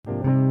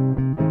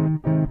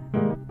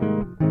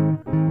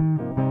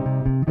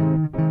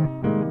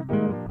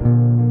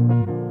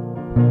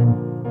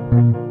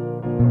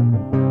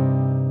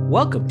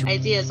Welcome to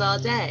Ideas All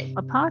Day,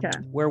 a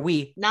podcast where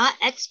we not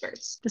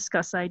experts,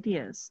 discuss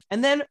ideas,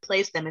 and then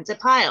place them into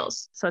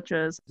piles. such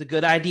as the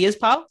good ideas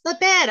pile. The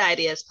bad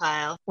ideas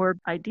pile. or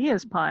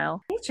ideas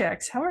pile.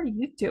 Ajax, how are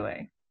you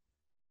doing?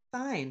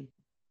 Fine.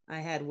 I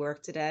had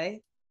work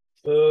today.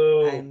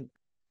 Boo.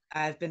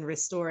 I've been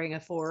restoring a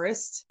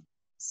forest,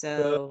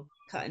 so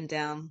cutting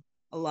down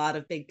a lot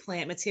of big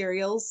plant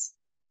materials,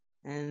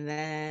 and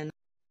then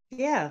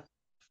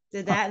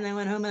did that, and then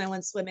went home and I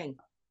went swimming.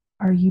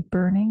 Are you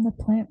burning the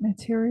plant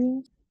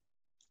material?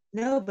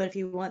 No, but if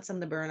you want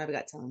some to burn, I've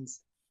got tons.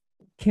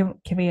 Can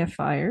we have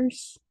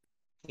fires?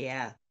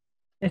 Yeah,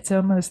 It's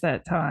almost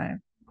that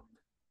time.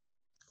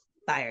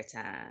 fire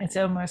time. It's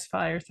almost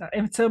fire time.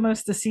 It's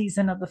almost the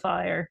season of the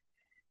fire,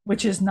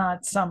 which is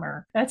not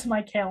summer. That's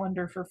my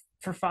calendar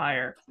for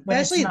fire. When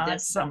Especially it's not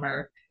this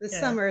summer. This Yeah.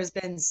 summer has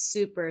been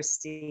super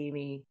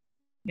steamy.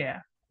 Yeah.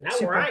 Now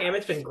Super. where I am,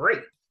 it's been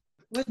great.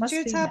 What's Must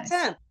your be top nice.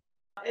 10?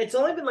 It's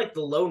only been like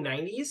the low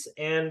 90s,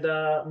 and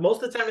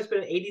most of the time it's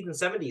been 80s and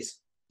 70s.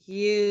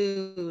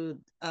 You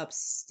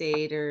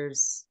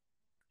upstaters.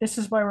 This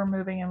is why we're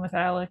moving in with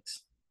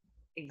Alex,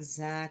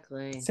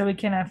 Exactly. so we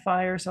can have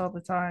fires all the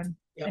time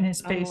Yep. in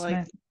his I'm like-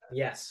 basement,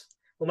 Yes.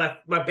 Well,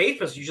 my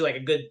basement's usually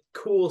like a good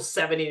cool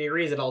 70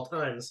 degrees at all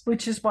times.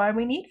 which is why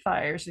we need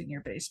fires in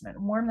your basement.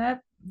 Warm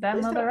that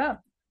Please mother don't.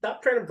 up.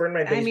 Stop trying to burn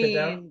my I basement mean,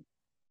 down.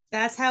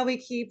 that's how we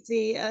keep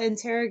the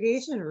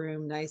interrogation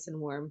room nice and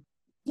warm.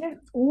 Yeah,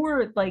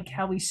 or like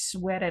how we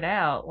sweat it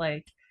out.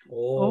 Like,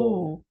 Oh.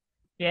 oh,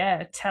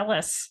 yeah, tell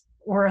us,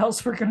 or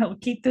else we're gonna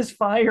keep this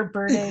fire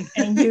burning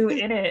and you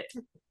in it.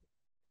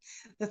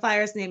 The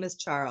fire's name is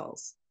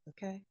Charles.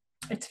 Okay.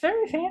 It's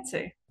very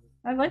fancy.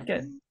 I like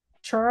it.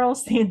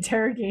 Charles the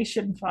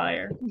interrogation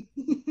fire.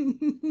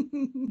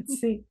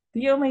 It's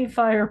the only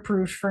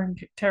fireproof for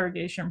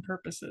interrogation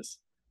purposes.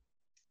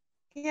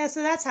 Yeah,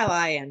 so that's how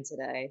I am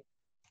today.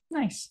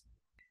 Nice.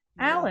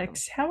 You're welcome.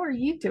 Alex, how are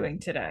you doing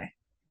today?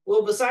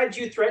 Well, besides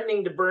you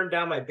threatening to burn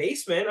down my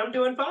basement, I'm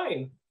doing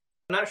fine.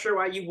 I'm not sure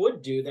why you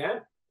would do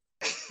that.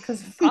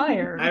 Because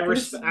fire. I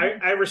there's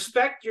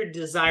respect your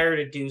desire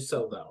to do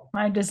so, though.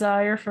 my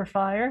desire for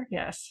fire.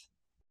 Yes.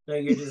 No,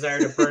 your desire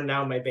to burn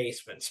down my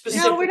basement.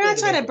 No, we're not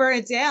Specifically trying to the burn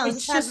it down. It's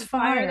Let's just have just a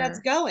fire fire. that's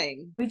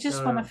going. We just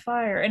No, want no. a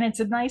fire, and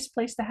it's a nice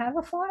place to have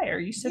a fire.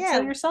 You said Yeah,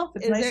 so yourself.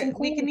 It's Is nice there, and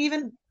cool. we can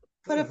even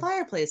put a Mm.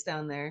 fireplace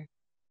down there.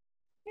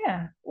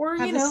 Yeah, or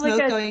Have you the know, smoke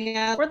like going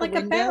out or the like a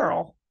window,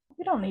 barrel.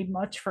 We don't need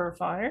much for a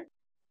fire.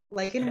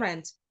 like in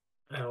Rent.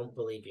 I don't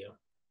believe you.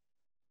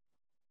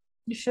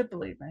 You should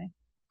believe me.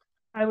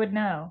 I would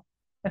know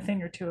a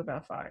thing or two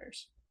about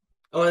fires.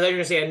 Oh, I thought you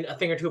were going to say a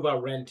thing or two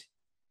about rent.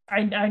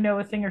 I know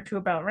a thing or two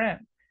about rent,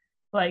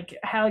 like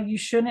how you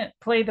shouldn't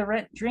play the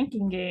rent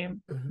drinking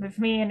game with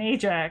me and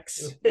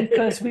Ajax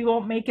because we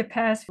won't make it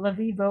past La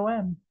Vie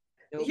Boheme.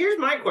 Nope. Here's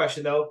my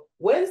question, though.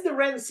 When's the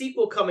Rent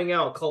sequel coming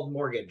out called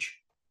Mortgage?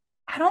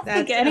 I don't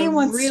think That's a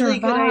anyone really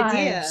good survives.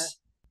 idea.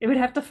 It would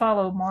have to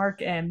follow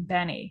Mark and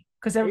Benny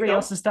because you everybody go.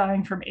 else is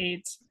dying from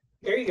AIDS.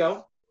 There you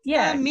go.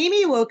 Yeah,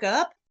 Mimi woke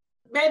up.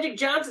 Magic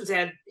Johnson's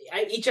had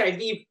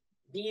HIV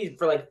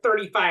for like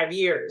 35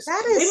 years.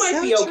 That is They might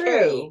so be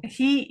okay. true.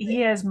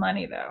 he has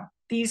money though.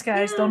 These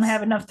guys don't Yes.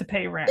 have enough to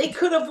pay rent. They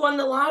could have won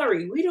the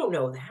lottery. We don't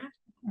know that.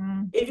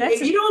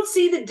 That's If you don't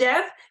see the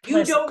death, you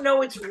Listen. don't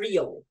know it's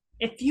real.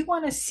 If you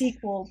want a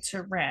sequel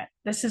to Rent,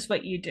 this is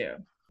what you do.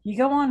 You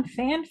go on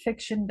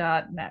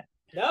fanfiction.net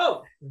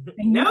No.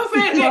 And No you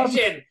pull up-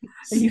 fanfiction.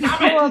 and you Stop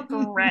pull it. up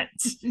Rent.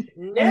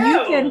 No. And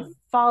you can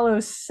follow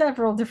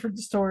several different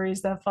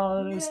stories that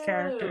follow those No.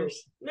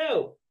 characters.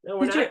 No,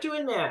 we're Did not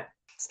doing that.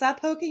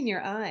 Stop poking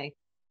your eye.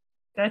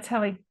 That's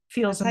how he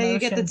feels That's how you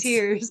get the emotions.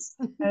 tears.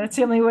 That's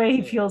the only way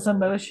he feels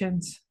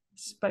emotions,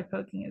 is by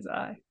poking his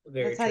eye.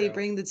 Very That's how you true.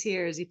 bring the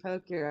tears. You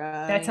poke your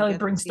eye. That's how and he get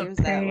brings the tears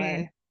that pain.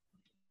 way.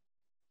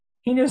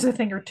 He knows a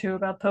thing or two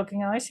about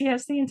poking eyes. He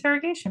has the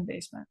interrogation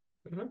basement.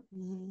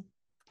 Mhm.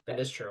 That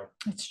is true.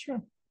 It's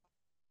true.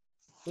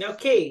 Now,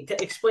 Kate,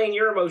 explain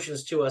your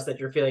emotions to us that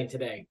you're feeling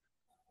today.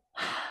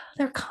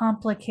 They're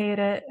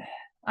complicated.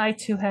 I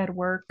too had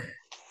work.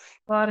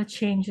 A lot of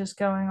changes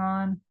going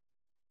on.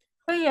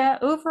 But yeah,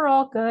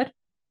 overall good.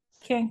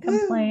 Can't Woo.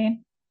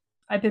 complain.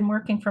 I've been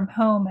working from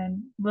home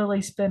and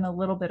Lily's been a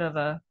little bit of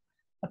a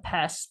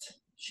pest.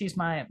 She's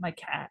my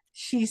cat.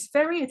 She's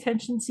very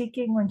attention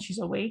seeking when she's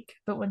awake,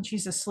 but when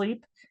she's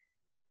asleep,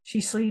 she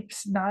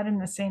sleeps not in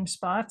the same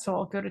spot. So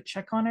I'll go to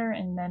check on her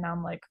and then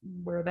I'm like,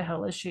 where the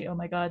hell is she? Oh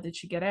my God, did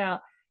she get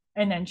out?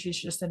 And then she's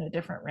just in a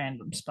different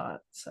random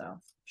spot. So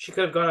She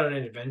could have gone on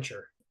an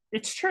adventure.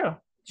 it's true.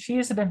 She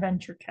is an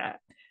adventure cat.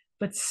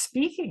 But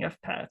speaking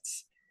of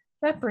pets,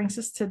 that brings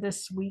us to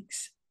this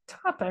week's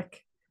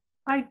topic: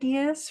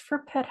 ideas for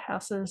pet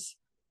houses.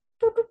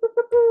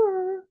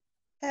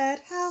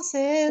 Pet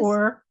houses.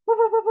 Or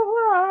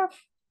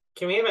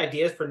Can we have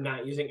ideas for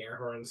not using air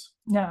horns?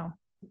 no.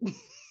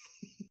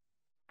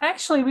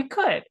 Actually, we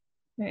could.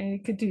 You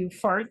could do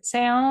fart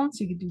sounds,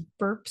 you could do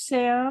burp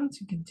sounds,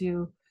 you could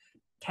do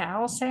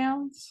cow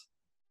sounds.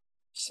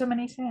 So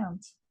many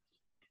sounds.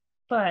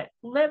 But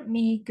let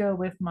me go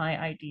with my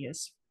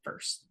ideas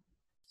first.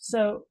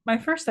 So my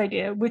first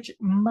idea, which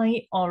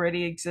might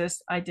already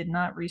exist, I did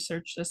not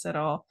research this at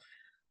all,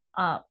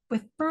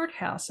 with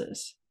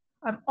birdhouses.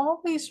 I'm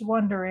always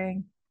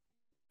wondering,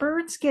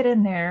 birds get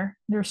in there,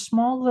 they're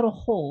small little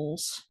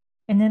holes,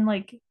 and then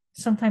like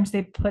sometimes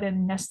they put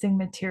in nesting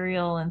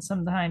material and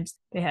sometimes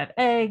they have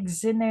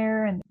eggs in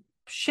there and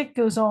shit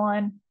goes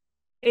on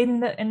in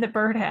the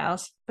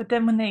birdhouse. But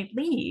then when they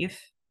leave,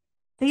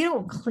 they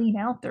don't clean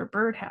out their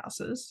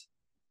birdhouses.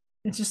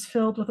 It's just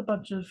filled with a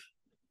bunch of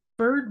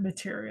bird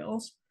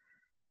materials.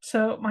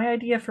 So my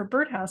idea for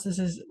birdhouses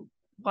is,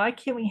 why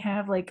can't we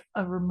have like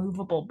a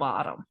removable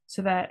bottom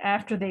so that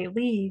after they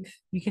leave,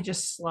 you can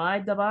just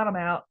slide the bottom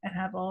out and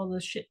have all the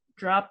shit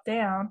drop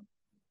down,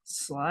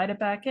 slide it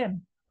back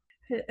in.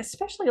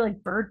 Especially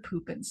like bird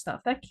poop and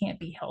stuff. That can't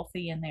be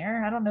healthy in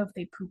there. I don't know if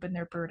they poop in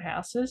their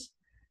birdhouses.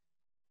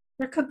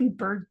 There could be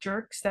bird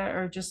jerks that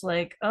are just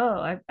like, oh,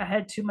 I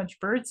had too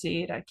much bird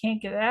seed. I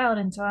can't get it out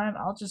in time.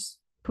 I'll just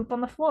poop on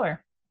the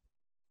floor.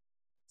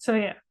 So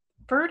yeah,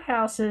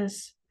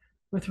 birdhouses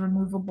with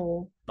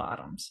removable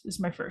bottoms is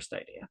my first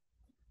idea.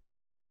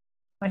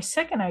 My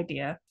second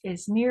idea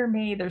is, near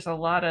me, there's a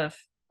lot of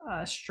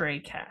stray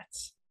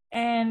cats.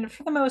 And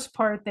for the most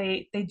part,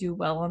 they do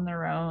well on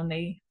their own.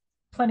 They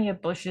plenty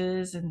of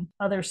bushes and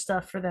other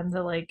stuff for them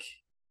to like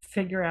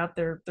figure out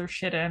their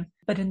shit in.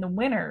 But in the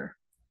winter,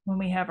 when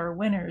we have our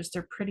winters,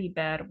 they're pretty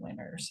bad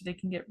winters. So they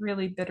can get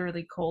really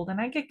bitterly cold.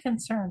 And I get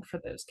concerned for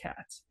those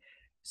cats.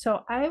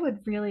 So I would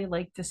really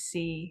like to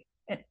see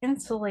an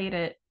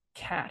insulated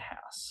cat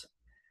house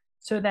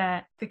so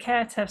that the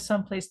cats have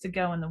someplace to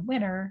go in the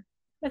winter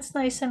that's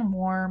nice and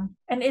warm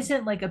and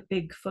isn't like a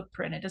big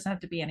footprint. It doesn't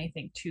have to be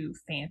anything too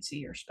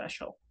fancy or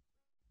special.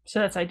 So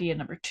that's idea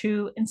number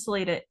 2,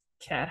 insulated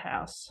cat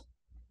house.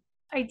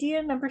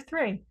 Idea number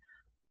 3,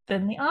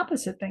 then the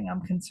opposite thing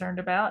I'm concerned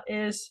about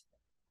is,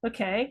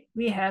 okay,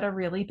 we had a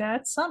really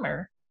bad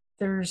summer.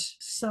 There's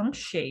some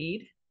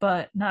shade,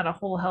 but not a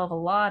whole hell of a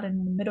lot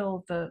in the middle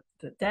of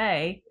the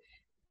day.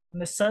 When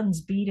the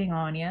sun's beating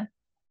on you,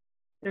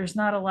 there's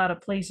not a lot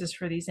of places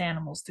for these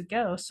animals to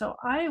go. So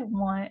I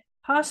want,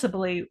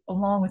 possibly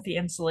along with the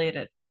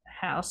insulated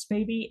house,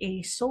 maybe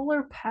a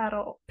solar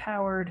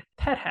powered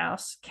pet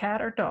house,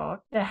 cat or dog,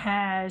 that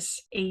has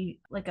a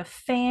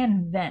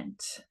fan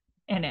vent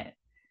in it.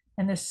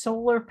 And the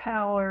solar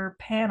power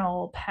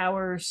panel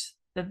powers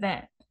the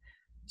vent.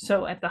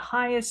 So at the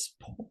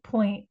highest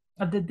point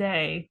of the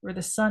day where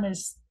the sun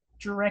is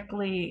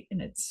directly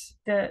in its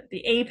the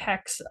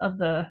apex of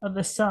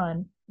the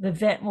sun, the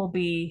vent will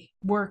be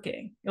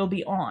working. It'll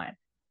be on.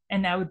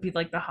 And that would be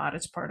like the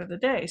hottest part of the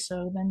day.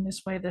 So then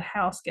this way the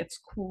house gets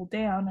cooled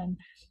down and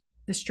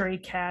the stray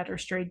cat or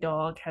stray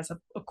dog has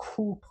a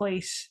cool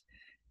place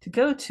to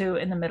go to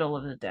in the middle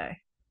of the day.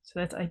 So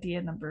that's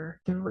idea number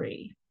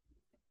 3.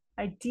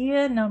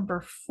 Idea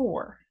number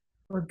 4,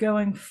 we're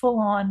going full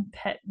on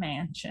pet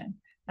mansion.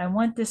 I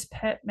want this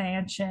pet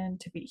mansion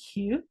to be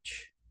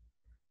huge.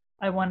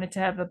 I want it to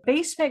have a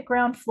basement,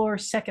 ground floor,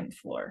 second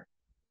floor.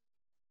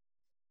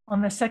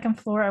 On the second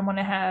floor, I want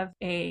to have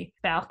a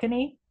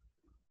balcony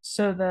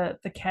so the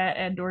cat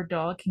and or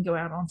dog can go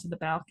out onto the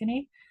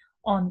balcony.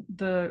 On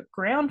the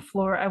ground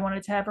floor, I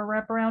wanted to have a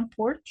wraparound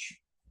porch.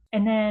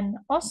 And then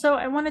also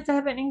I wanted to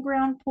have an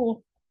in-ground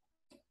pool.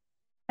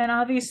 And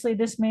obviously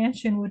this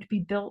mansion would be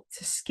built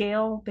to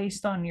scale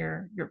based on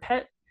your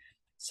pet.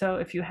 So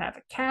if you have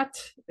a cat,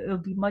 it'll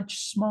be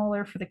much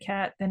smaller for the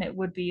cat than it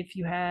would be if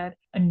you had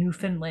a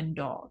Newfoundland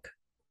dog,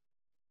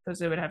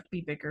 because it would have to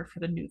be bigger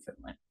for the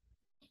Newfoundland.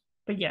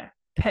 But yeah,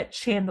 pet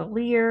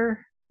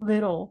chandelier,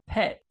 little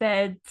pet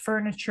bed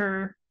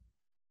furniture,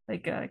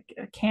 like a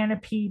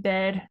canopy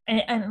bed,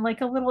 and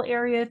like a little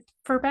area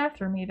for a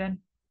bathroom, even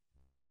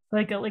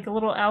like a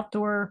little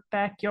outdoor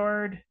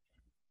backyard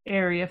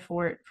area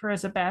for it for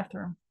as a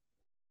bathroom.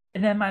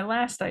 And then my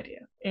last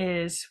idea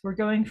is, we're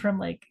going from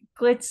like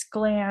glitz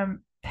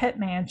glam pet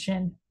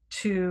mansion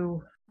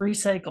to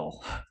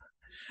recycle,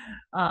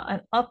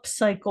 an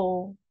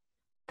upcycle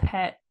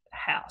pet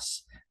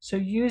house. So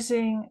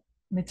using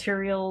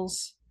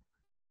materials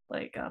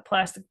like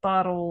plastic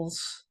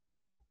bottles,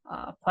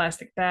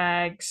 plastic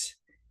bags,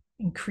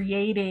 and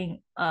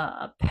creating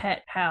a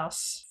pet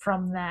house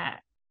from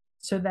that,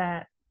 so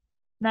that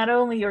not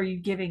only are you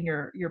giving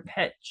your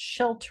pet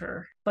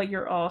shelter, but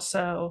you're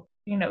also,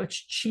 it's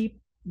cheap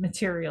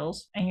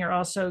materials and you're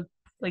also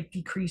like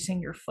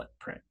decreasing your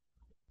footprint.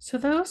 So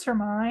those are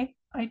my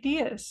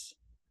ideas.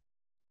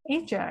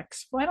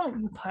 Ajax, why don't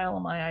you pile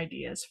my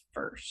ideas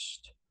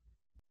first?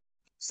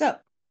 So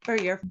for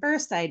your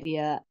first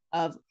idea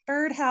of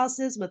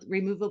birdhouses with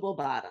removable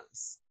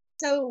bottoms.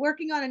 So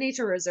working on a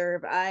nature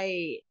reserve,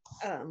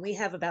 we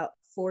have about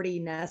 40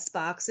 nest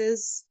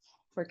boxes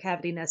for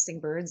cavity nesting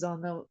birds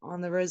on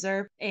the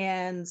reserve.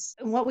 And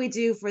what we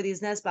do for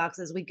these nest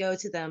boxes, we go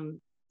to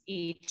them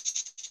each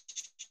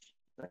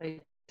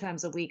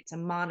times a week to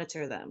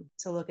monitor them,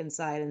 to look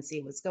inside and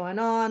see what's going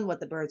on, what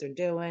the birds are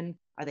doing.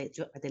 Are they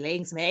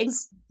laying some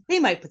eggs? They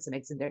might put some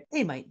eggs in there.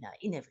 They might not.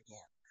 You never know.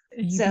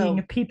 Are you being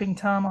a peeping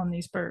Tom on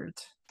these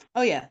birds?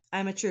 Oh yeah,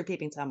 I'm a true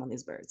peeping Tom on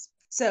these birds.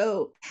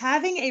 So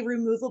having a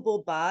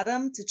removable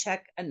bottom to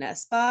check a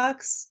nest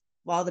box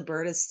while the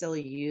bird is still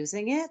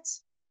using it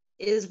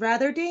is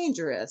rather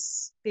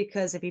dangerous,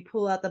 because if you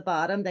pull out the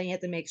bottom, then you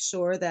have to make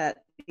sure that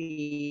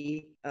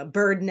the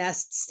bird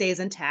nest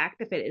stays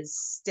intact if it is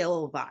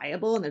still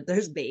viable and if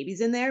there's babies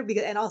in there.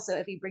 And also,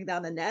 if you bring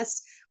down the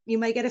nest, you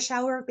might get a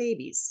shower of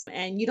babies,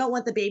 and you don't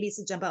want the babies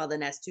to jump out of the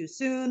nest too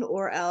soon,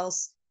 or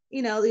else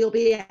you'll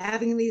be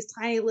having these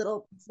tiny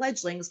little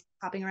fledglings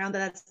popping around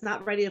that's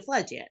not ready to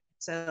fledge yet.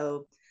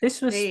 So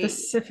This was I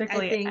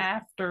specifically think,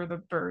 after the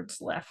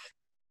birds left.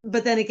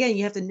 but then again,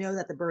 you have to know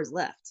that the birds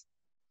left.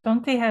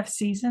 Don't they have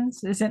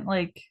seasons? Isn't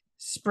like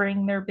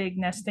spring their big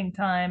nesting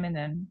time and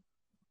then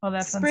all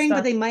that fun Spring, stuff?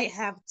 but they might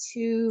have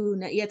two.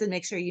 You have to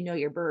make sure you know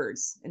your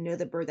birds and know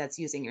the bird that's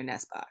using your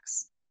nest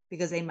box,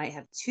 because they might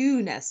have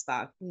two nests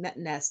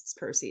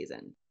per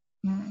season.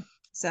 Mm.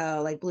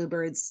 So like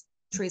bluebirds,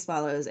 tree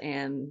swallows,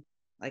 and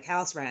like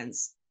house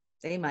wrens,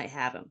 they might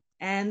have them.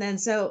 And then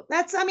so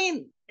that's, I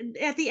mean,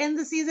 at the end of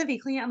the season, if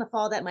you clean it in the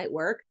fall, that might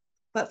work.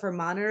 But for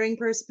monitoring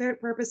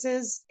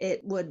purposes,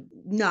 it would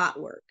not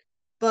work.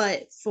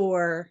 But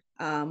for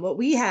what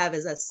we have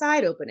is a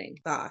side opening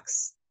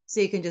box.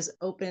 So you can just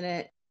open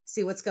it,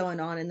 see what's going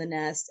on in the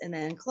nest, and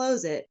then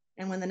close it.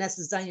 And when the nest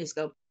is done, you just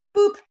go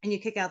boop and you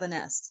kick out the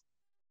nest.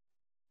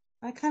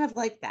 I kind of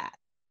like that.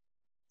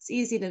 It's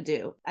easy to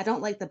do. I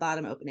don't like the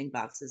bottom opening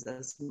boxes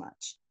as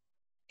much.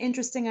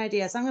 Interesting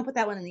idea. So I'm going to put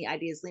that one in the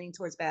ideas leaning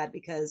towards bad,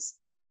 because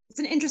it's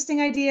an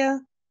interesting idea,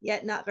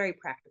 yet not very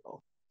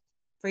practical.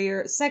 For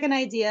your second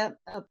idea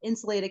of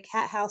insulated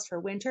cat house for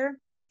winter,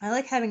 I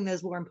like having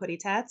those warm putty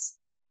tats.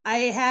 I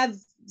have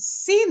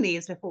seen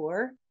these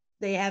before.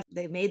 They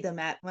made them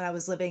when I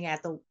was living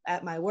at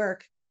my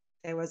work.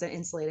 There was an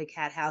insulated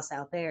cat house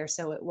out there,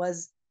 so it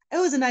was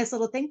a nice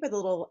little thing for the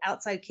little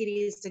outside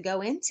kitties to go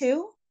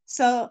into.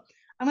 So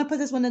I'm gonna put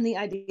this one in the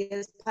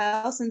ideas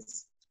pile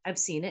since I've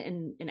seen it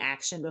in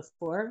action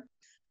before.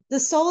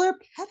 The solar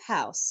pet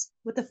house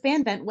with the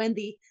fan vent when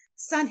the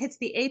sun hits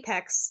the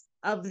apex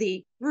of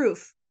the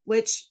roof,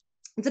 which,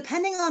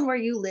 depending on where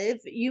you live,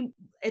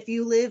 if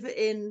you live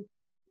in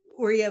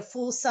where you have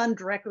full sun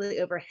directly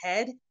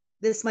overhead,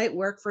 this might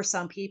work for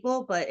some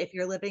people. But if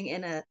you're living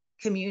in a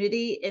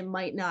community, it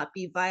might not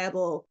be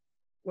viable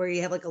where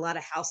you have like a lot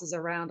of houses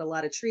around, a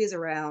lot of trees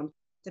around,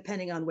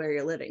 depending on where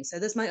you're living. So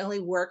this might only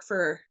work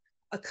for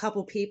a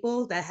couple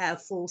people that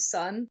have full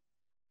sun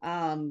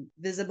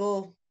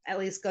visible, at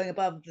least going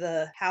above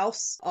the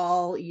house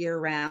all year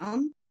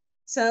round.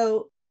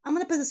 So I'm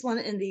going to put this one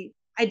in the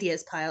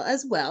ideas pile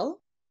as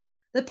well.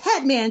 The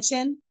pet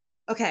mansion.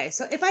 Okay,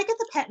 so if I get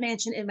the pet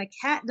mansion and my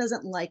cat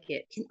doesn't like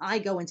it, can I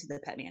go into the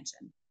pet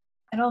mansion?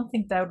 I don't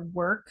think that would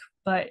work,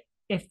 but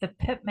if the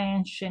pet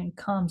mansion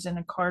comes in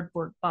a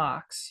cardboard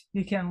box,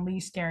 you can at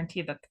least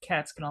guarantee that the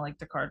cat's going to like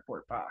the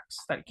cardboard box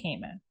that it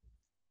came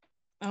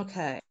in.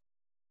 Okay.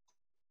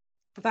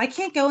 If I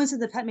can't go into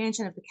the pet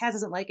mansion, if the cat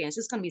doesn't like it, it's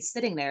just going to be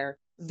sitting there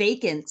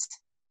vacant.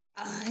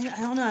 I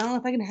don't know. I don't know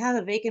if I can have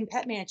a vacant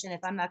pet mansion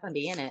if I'm not going to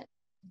be in it.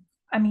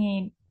 I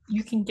mean,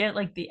 you can get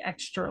like the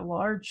extra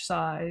large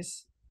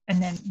size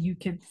and then you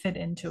could fit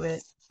into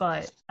it.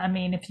 But I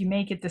mean, if you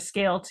make it to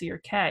scale to your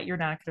cat, you're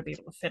not going to be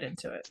able to fit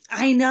into it.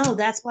 I know.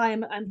 That's why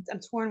I'm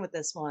torn with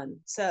this one.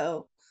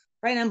 So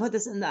right now I'm put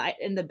this in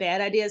the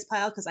bad ideas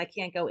pile because I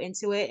can't go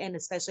into it, and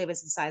especially if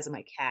it's the size of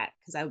my cat,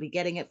 because I would be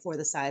getting it for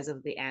the size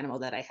of the animal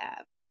that I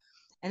have.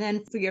 And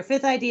then for your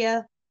fifth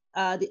idea,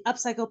 the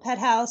upcycle pet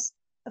house.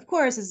 Of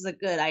course, this is a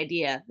good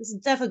idea. This is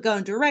definitely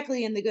going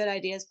directly in the good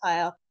ideas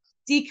pile,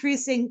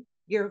 decreasing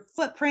your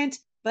footprint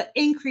but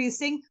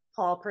increasing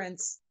paw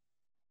prints.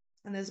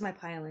 And those are my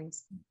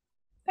pilings.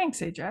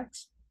 Thanks,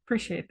 Ajax.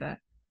 Appreciate that.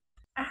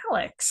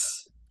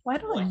 Alex, why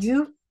don't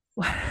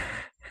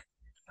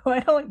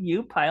What?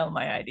 you pile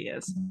my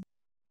ideas?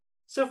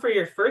 So for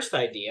your first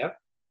idea,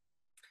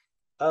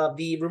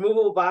 the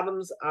removable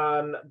bottoms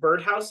on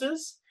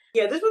birdhouses,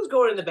 yeah, this one's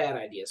going in the bad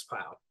ideas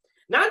pile.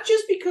 Not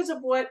just because of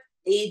what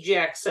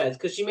Ajax says,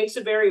 because she makes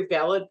a very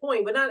valid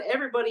point, but not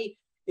everybody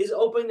is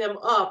opening them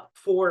up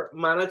for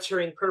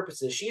monitoring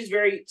purposes. She's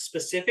very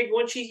specific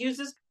when she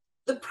uses.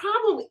 The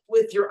problem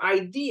with your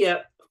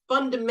idea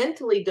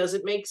fundamentally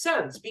doesn't make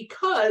sense,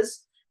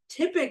 because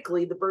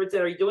typically the birds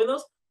that are doing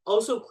those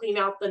also clean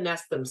out the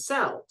nest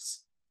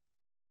themselves.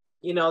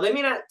 They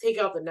may not take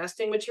out the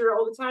nesting material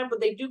all the time,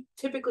 but they do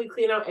typically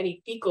clean out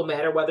any fecal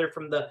matter, whether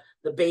from the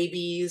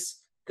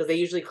babies, because they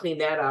usually clean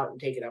that out and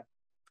take it up.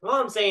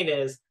 All I'm saying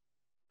is,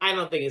 I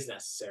don't think it's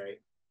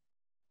necessary.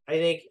 I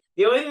think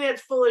the only thing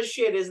that's full of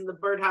shit isn't the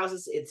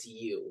birdhouses, it's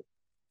you.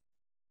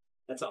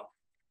 That's all.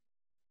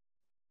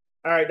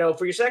 All right, now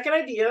for your second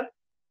idea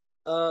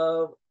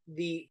of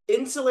the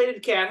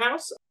insulated cat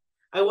house,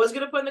 I was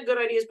going to put in the good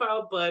ideas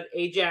pile, but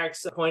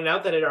Ajax pointed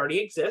out that it already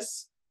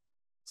exists.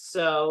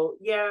 So,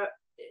 yeah,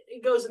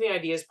 it goes in the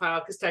ideas pile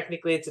because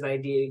technically it's an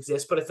idea that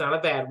exists, but it's not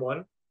a bad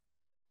one.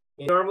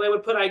 Normally I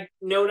would put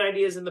known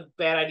ideas in the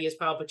bad ideas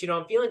pile, but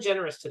I'm feeling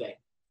generous today.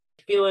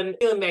 Feeling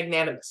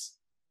magnanimous.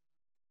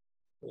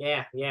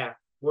 Yeah.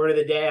 Word of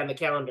the day on the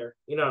calendar.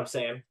 You know what I'm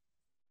saying.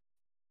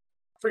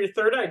 For your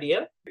third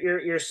idea,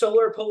 your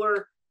solar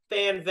polar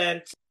fan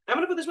vent. I'm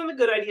going to put this one in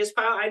the good ideas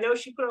pile. I know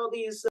she put all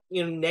these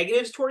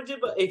negatives towards it,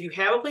 but if you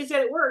have a place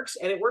that it works,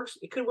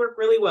 it could work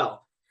really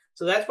well.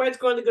 So that's why it's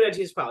going to the good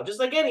ideas pile. Just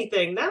like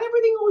anything, not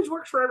everything always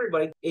works for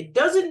everybody. It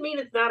doesn't mean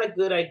it's not a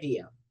good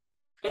idea.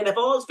 And if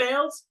all else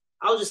fails,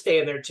 I'll just stay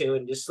in there too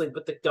and just sleep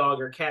with the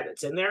dog or cat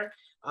that's in there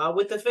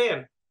with the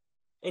fan.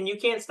 And you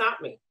can't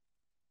stop me.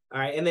 All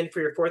right. And then for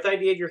your fourth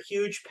idea, your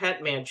huge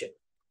pet mansion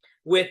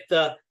with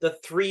the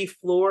 3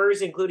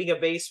 floors, including a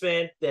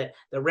basement, the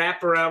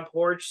wraparound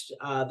porch,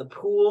 the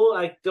pool.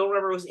 I don't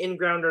remember if it was in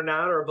ground or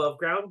not, or above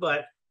ground,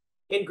 but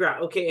in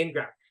ground. Okay, in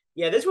ground.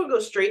 Yeah, this one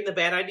goes straight in the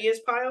bad ideas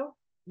pile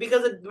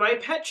because my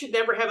pet should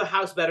never have a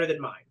house better than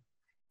mine.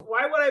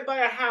 Why would I buy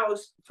a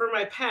house for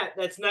my pet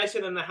that's nicer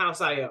than the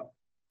house I own?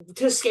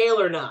 To scale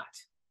or not.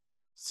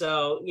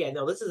 So, yeah,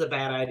 no, this is a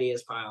bad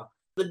ideas pile.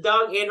 The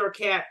dog and or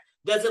cat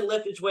doesn't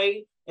lift its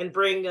weight and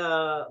bring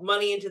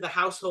money into the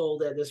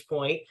household at this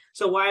point.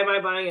 So why am I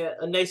buying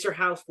a nicer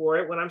house for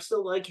it when I'm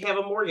still have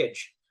a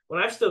mortgage,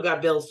 when I've still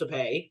got bills to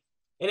pay,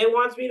 and it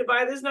wants me to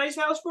buy this nice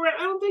house for it?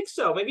 I don't think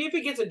so. Maybe if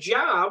it gets a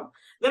job,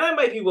 then I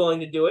might be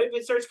willing to do it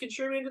if it starts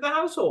contributing to the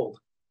household.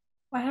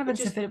 What happens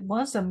if it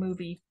was a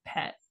movie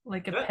pet,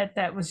 like a pet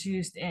that was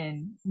used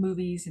in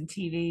movies and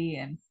TV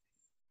and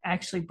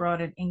actually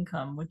brought in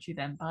income? Would you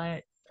then buy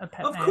it?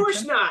 Of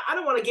course not. I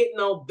don't want to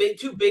get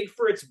too big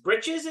for its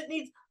britches. It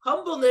needs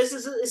humbleness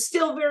is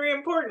still very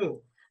important.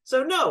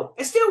 So no,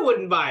 I still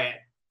wouldn't buy it.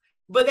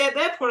 But at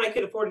that point, I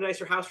could afford a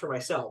nicer house for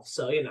myself.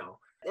 So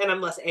and I'm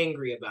less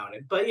angry about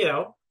it. But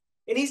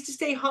it needs to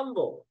stay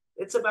humble.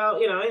 It's about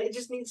it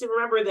just needs to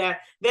remember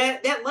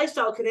that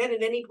lifestyle could end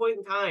at any point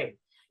in time.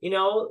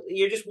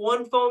 You're just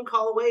one phone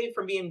call away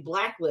from being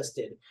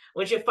blacklisted.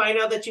 Once you find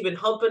out that you've been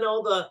humping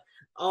all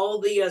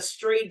the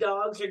stray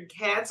dogs or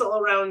cats all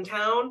around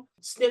town,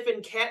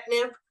 sniffing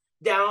catnip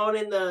down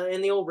in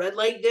the old red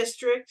light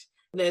district,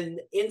 and then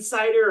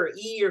Insider or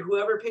E or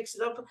whoever picks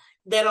it up,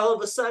 then all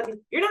of a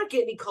sudden you're not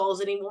getting any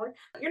calls anymore.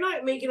 You're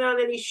not making it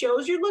on any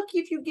shows. You're lucky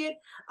if you get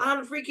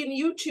on freaking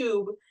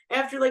YouTube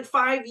after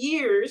 5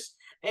 years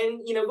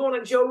and going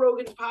on Joe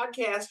Rogan's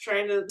podcast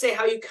trying to say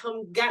how you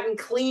gotten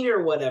clean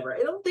or whatever. I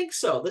don't think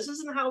so. This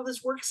isn't how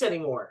this works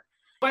anymore.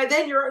 By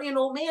then, you're already an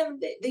old man.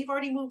 They've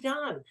already moved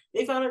on.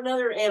 They found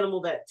another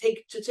animal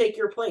to take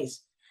your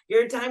place.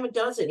 You're a dime a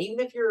dozen.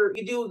 Even if you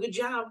do a good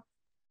job,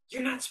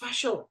 you're not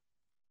special.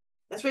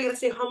 That's why you gotta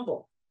stay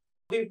humble.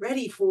 Be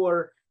ready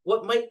for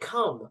what might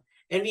come,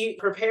 and be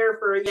prepared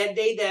for that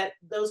day that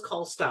those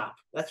calls stop.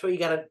 That's why you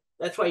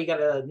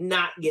gotta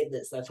not get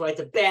this. That's why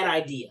it's a bad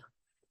idea.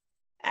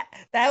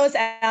 That was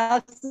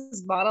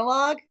Alex's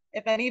monologue.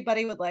 If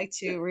anybody would like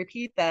to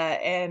repeat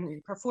that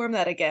and perform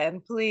that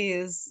again,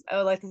 please, I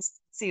would like to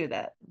see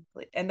that.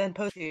 And then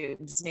post it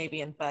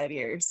maybe in 5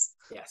 years.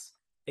 Yes,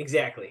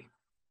 exactly.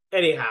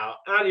 Anyhow,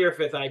 on to your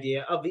fifth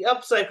idea of the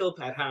upcycle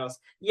pet house.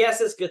 Yes,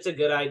 this gets a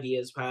good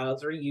ideas pile.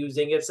 It's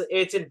reusing.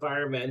 It's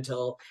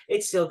environmental.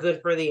 It's still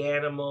good for the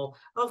animal.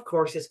 Of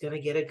course, it's going to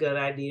get a good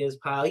ideas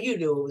pile. You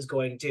knew it was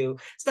going to.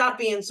 Stop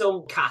being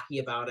so cocky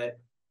about it.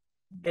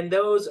 And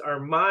those are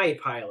my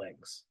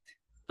pilings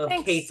of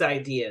Thanks. Kate's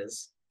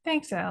ideas.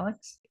 Thanks,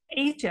 Alex.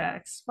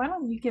 Ajax, why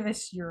don't you give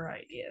us your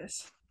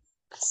ideas?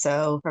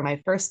 So for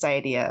my first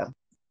idea,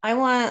 I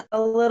want a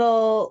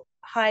little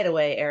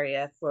hideaway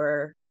area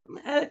for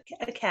a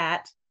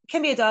cat. It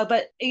can be a dog,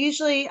 but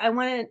usually I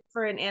want it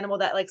for an animal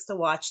that likes to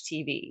watch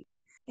TV.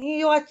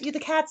 The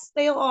cats,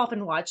 they'll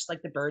often watch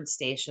the bird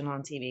station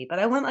on TV, but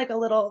I want a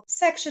little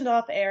sectioned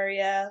off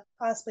area,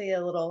 possibly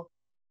a little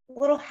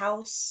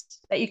house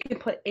that you can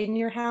put in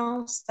your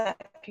house that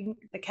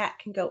the cat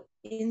can go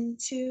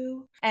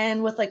into,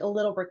 and with a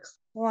little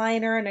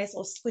recliner, a nice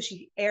little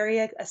squishy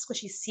area, a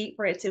squishy seat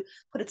for it to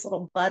put its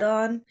little butt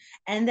on.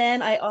 And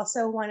then I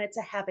also wanted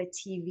to have a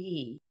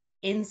TV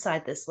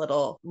inside this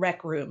little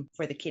rec room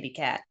for the kitty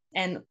cat,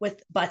 and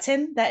with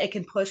button that it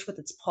can push with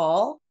its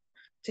paw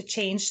to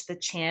change the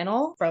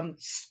channel from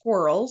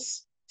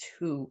squirrels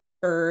to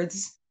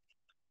birds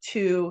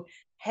to,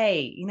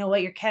 hey, you know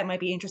what, your cat might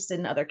be interested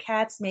in other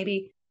cats,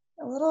 maybe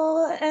a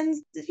little, and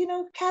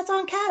cats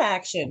on cat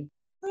action.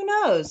 Who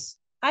knows?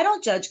 I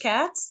don't judge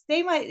cats.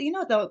 They might,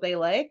 what they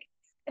like,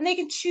 and they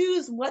can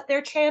choose what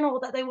their channel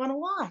that they want to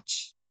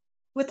watch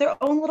with their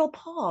own little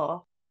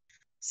paw.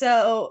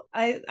 So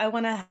I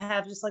want to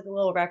have just a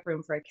little rec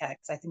room for a cat,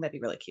 because I think that'd be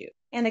really cute,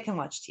 and they can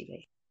watch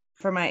TV.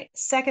 For my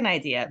second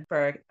idea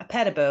for a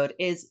pet abode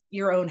is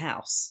your own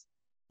house.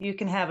 You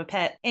can have a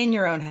pet in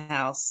your own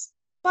house,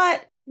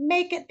 but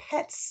make it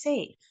pet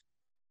safe.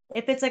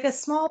 If it's a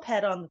small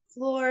pet on the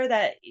floor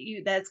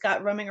that's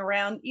got roaming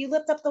around, you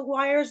lift up the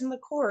wires and the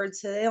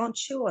cords so they don't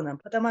chew on them.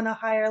 Put them on a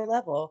higher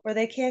level where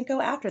they can't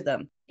go after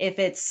them. If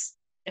it's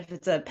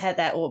a pet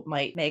that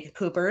might make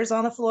poopers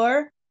on the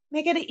floor,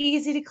 make it an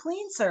easy to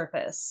clean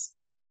surface.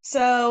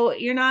 So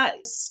you're not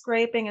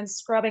scraping and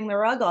scrubbing the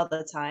rug all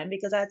the time,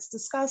 because that's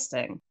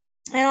disgusting.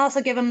 And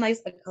also give them a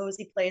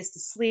cozy place to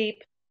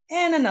sleep,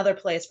 and another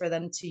place for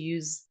them to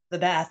use the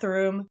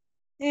bathroom,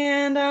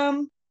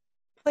 and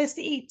place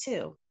to eat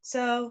too.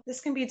 So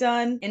this can be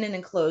done in an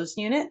enclosed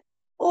unit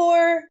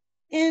or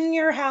in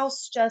your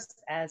house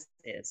just as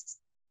is.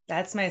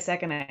 That's my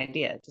second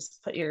idea.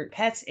 Just put your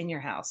pets in your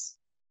house.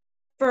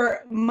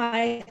 For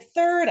my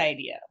third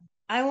idea,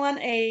 I want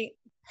a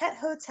pet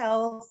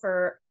hotel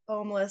for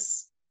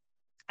homeless.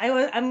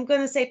 I'm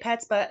going to say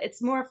pets, but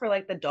it's more for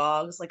like the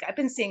dogs. Like I've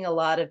been seeing a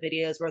lot of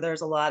videos where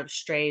there's a lot of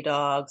stray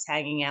dogs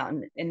hanging out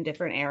in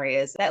different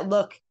areas that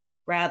look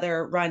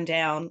rather run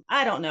down.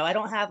 I don't know. I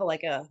don't have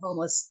like a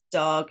homeless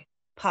dog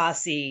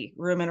posse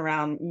roaming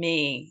around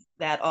me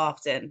that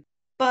often,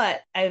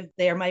 but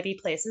there might be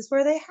places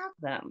where they have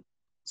them.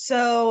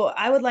 So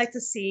I would like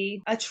to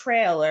see a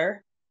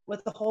trailer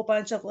with a whole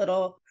bunch of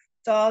little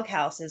dog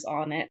houses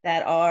on it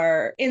that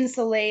are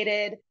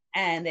insulated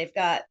and they've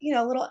got,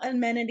 little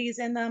amenities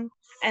in them.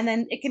 And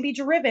then it can be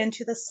driven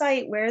to the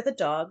site where the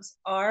dogs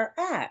are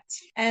at.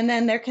 And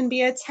then there can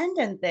be an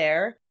attendant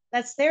there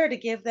that's there to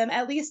give them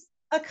at least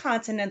a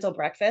continental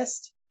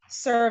breakfast,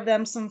 serve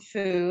them some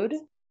food.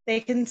 They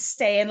can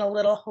stay in a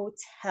little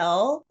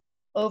hotel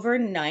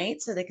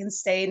overnight so they can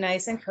stay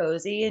nice and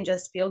cozy and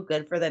just feel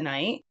good for the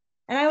night.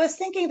 And I was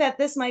thinking that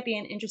this might be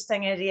an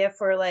interesting idea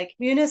for like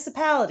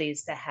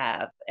municipalities to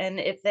have. And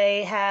if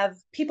they have,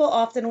 people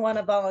often want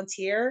to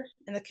volunteer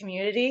in the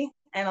community,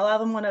 and a lot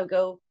of them want to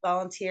go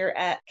volunteer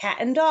at cat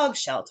and dog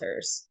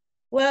shelters.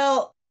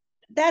 Well,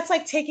 that's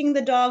like taking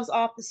the dogs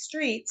off the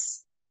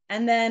streets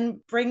and then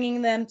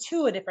bringing them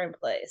to a different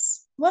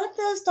place. What if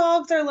those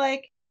dogs are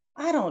like,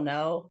 I don't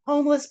know,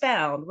 homeless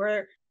bound,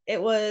 where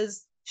it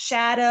was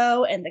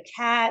Shadow and the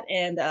cat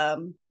and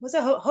was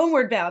it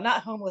Homeward Bound,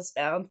 not Homeless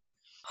Bound.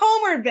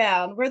 Homeward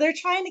Bound, where they're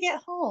trying to get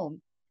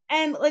home.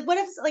 And like, what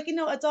if like,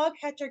 a dog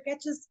catcher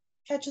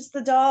catches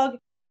the dog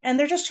and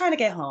they're just trying to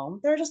get home.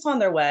 They're just on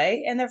their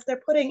way. And if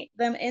they're putting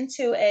them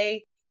into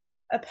a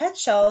pet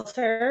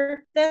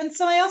shelter, then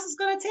somebody else is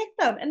going to take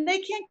them and they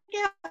can't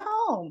get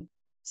home.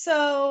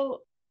 So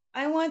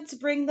I want to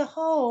bring the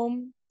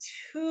home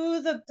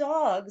to the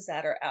dogs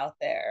that are out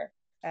there.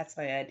 That's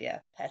my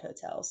idea, pet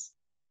hotels.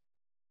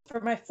 For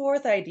my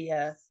fourth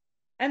idea,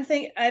 I've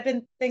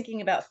been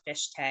thinking about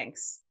fish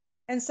tanks.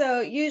 And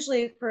so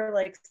usually for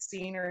like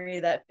scenery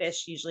that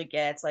fish usually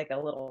gets, like a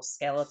little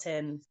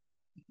skeleton,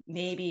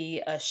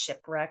 maybe a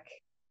shipwreck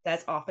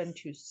that's often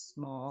too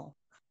small.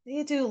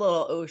 They do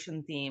little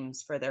ocean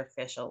themes for their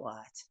fish a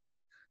lot.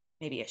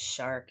 Maybe a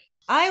shark.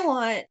 I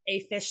want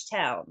a fish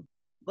town,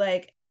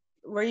 like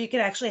where you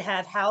can actually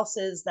have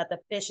houses that the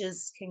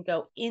fishes can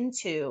go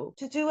into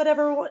to do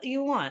whatever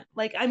you want.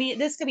 Like, I mean,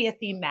 this could be a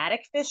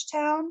thematic fish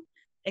town.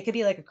 It could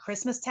be like a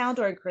Christmas town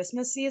during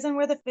Christmas season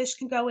where the fish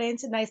can go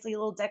into nicely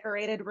little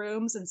decorated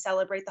rooms and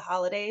celebrate the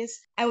holidays.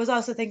 I was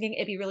also thinking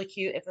it'd be really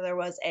cute if there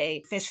was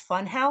a fish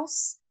fun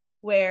house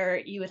where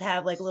you would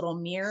have like little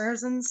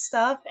mirrors and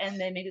stuff. And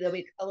then maybe there'll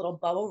be a little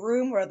bubble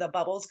room where the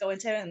bubbles go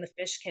into it and the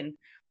fish can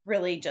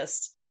really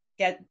just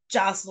get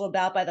jostled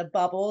about by the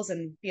bubbles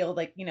and feel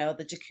like, the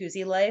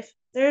jacuzzi life.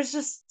 There's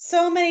just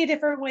so many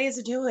different ways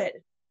to do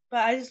it.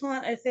 But I just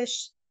want a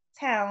fish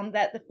town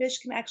that the fish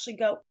can actually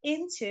go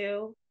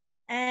into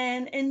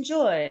and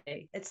enjoy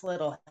its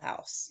little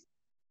house.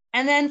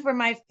 And then for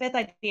my fifth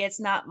idea, it's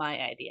not my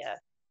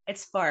idea.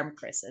 It's Farm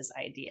Chris's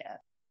idea.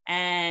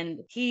 And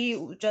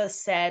he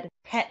just said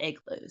pet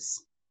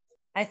igloos.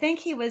 I think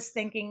he was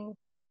thinking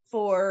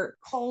for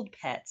cold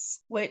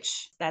pets,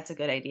 which that's a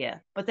good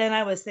idea. But then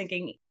I was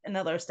thinking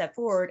another step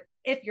forward.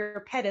 If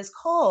your pet is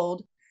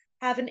cold,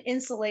 have an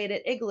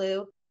insulated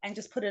igloo and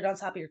just put it on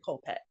top of your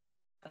cold pet,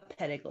 a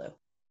pet igloo.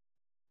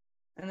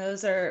 And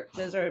those are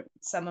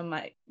some of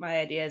my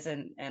ideas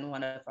and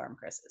one of Farm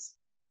Chris's.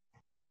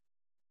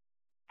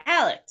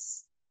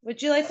 Alex,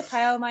 would you like to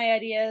pile my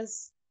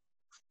ideas?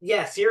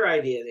 Yes, your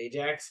ideas,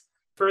 Ajax.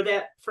 For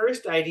that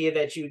first idea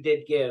that you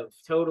did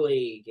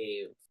totally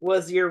gave,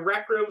 was your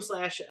rec room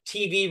 /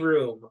 TV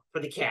room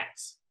for the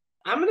cats.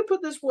 I'm going to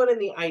put this one in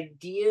the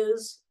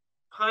ideas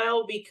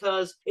pile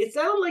because it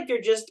sounded like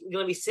they're just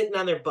going to be sitting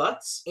on their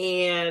butts.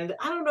 And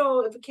I don't know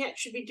if a cat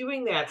should be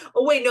doing that.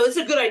 Oh, wait, no, it's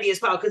a good ideas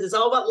pile because it's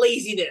all about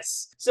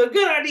laziness. So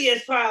good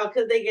ideas pile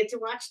because they get to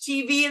watch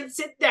TV and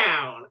sit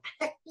down.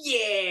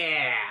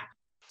 Yeah.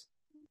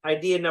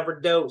 Idea number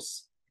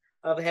dose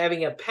of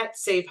having a pet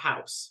safe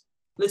house.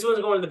 This one's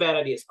going to the bad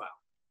ideas pile.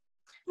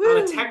 Woo.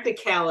 On a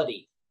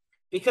technicality.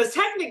 Because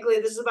technically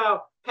this is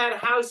about pet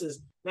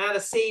houses, not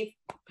a safe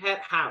pet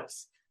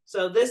house.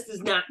 So this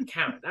does not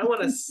count. I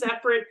want a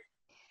separate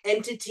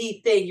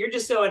entity thing. You're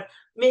just going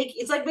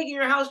it's like making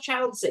your house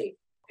child safe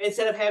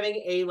instead of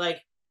having a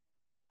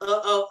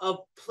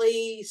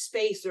play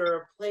space or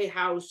a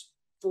playhouse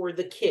for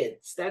the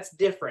kids. That's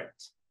different.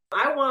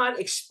 I want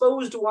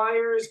exposed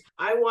wires.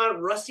 I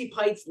want rusty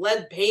pipes,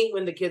 lead paint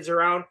when the kids are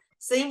around.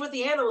 Same with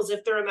the animals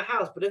if they're in the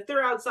house. But if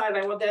they're outside,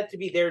 I want that to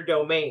be their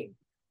domain.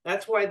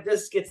 That's why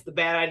this gets the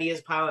bad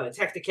ideas pile and a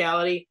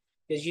technicality,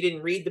 because you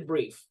didn't read the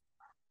brief.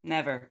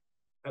 Never.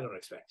 I don't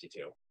expect you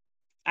to.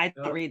 I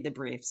don't read the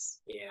briefs.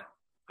 Yeah.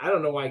 I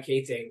don't know why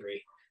Kate's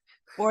angry.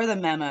 Or the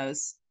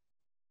memos.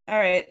 All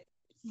right.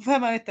 For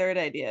my third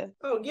idea.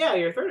 Oh, yeah,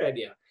 your third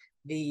idea.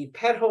 the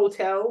pet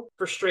hotel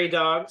for stray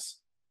dogs.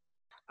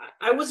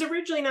 I was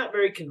originally not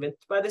very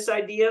convinced by this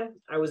idea.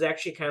 I was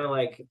actually kind of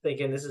like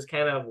thinking this is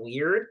kind of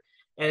weird.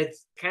 And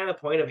it's kind of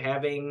the point of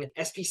having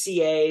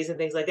SPCAs and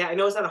things like that. I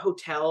know it's not a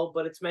hotel,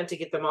 but it's meant to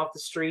get them off the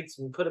streets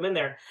and put them in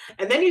there.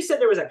 And then you said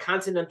there was a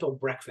continental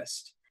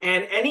breakfast.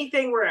 And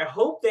anything where I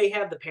hope they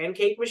have the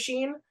pancake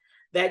machine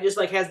that just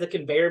like has the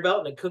conveyor belt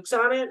and it cooks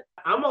on it,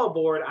 I'm all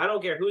board. I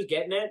don't care who's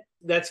getting it.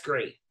 That's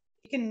great.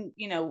 You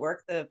can,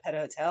 work the pet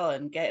hotel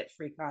and get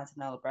free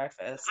continental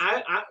breakfast.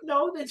 I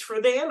no, it's for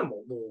the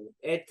animal.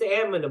 It's the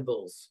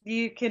animals.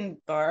 You can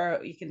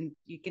borrow. You can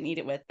eat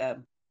it with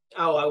them.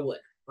 Oh, I would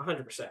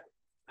 100%.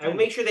 I would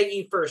make sure they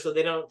eat first, so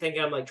they don't think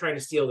I'm like trying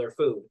to steal their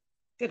food.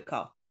 Good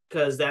call.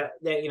 Because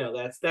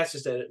that's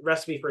just a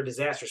recipe for a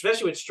disaster,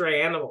 especially with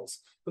stray animals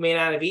who may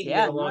not have eaten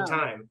in a long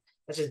time.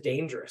 That's just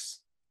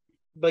dangerous.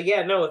 But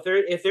yeah, no,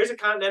 if there's a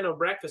continental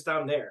breakfast,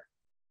 I'm there.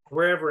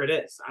 Wherever it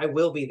is, I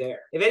will be there.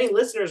 If any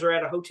listeners are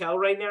at a hotel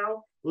right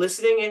now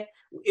listening,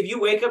 if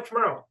you wake up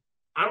tomorrow,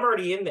 I'm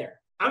already in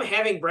there. I'm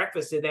having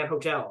breakfast in that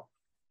hotel.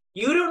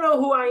 You don't know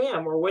who I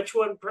am or which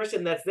one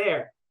person that's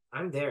there.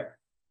 I'm there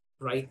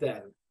right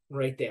then,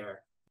 right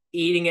there,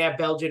 eating a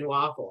Belgian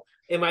waffle.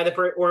 Am I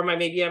or am I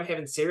maybe I'm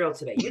having cereal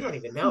today? You don't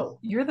even know.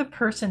 You're the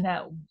person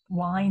that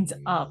lines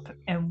up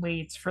and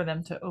waits for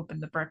them to open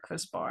the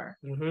breakfast bar.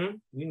 Mm-hmm.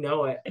 You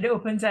know it. It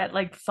opens at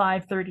like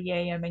 5:30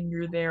 a.m. and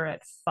you're there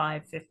at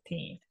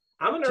 5:15.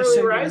 I'm an Just early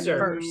so you're riser.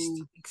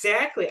 first.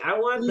 Exactly. I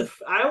want to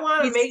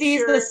He make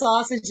sees sure the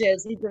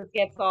sausages. He just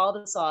gets all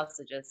the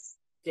sausages.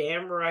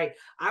 Damn right.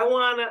 I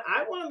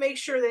wanna make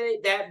sure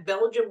that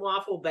Belgian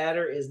waffle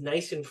batter is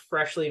nice and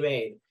freshly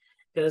made.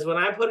 Because when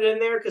I put it in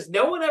there, because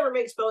no one ever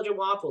makes Belgian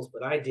waffles,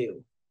 but I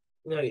do.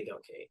 No, you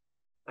don't, Kate.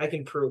 I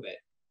can prove it.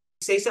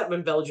 Say something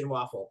in Belgian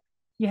waffle.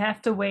 You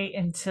have to wait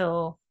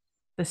until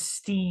the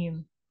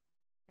steam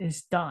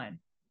is done.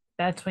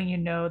 That's when you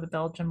know the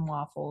Belgian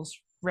waffle's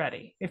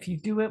ready. If you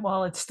do it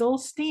while it's still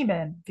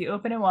steaming, if you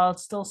open it while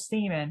it's still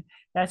steaming,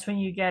 that's when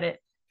you get it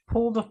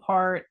pulled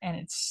apart and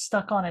it's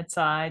stuck on its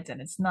sides and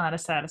it's not a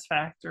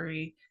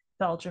satisfactory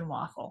Belgian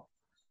waffle.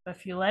 But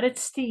if you let it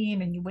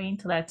steam and you wait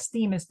until that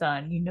steam is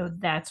done, you know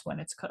that's when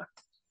it's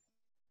cooked.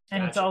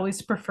 And it's Gotcha.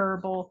 always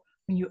preferable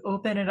when you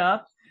open it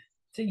up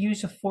to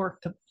use a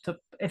fork to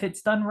if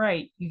it's done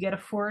right, you get a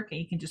fork and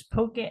you can just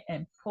poke it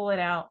and pull it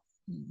out,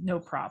 no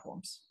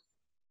problems.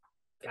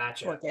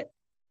 Gotcha. Fork it.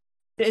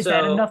 Is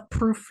that enough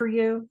proof for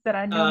you that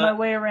I know my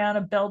way around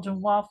a Belgian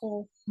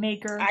waffle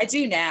maker? I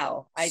do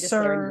now. I just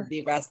Sir. learned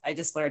the rest. I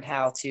just learned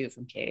how to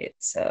from Kate.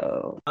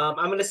 So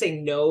I'm gonna say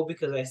no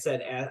because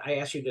I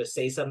asked you to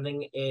say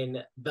something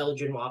in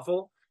Belgian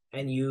waffle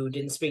and you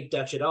didn't speak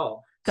Dutch at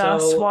all.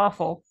 Das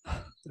waffle.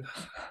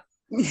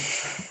 It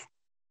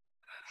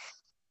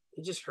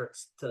just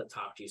hurts to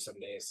talk to you some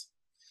days.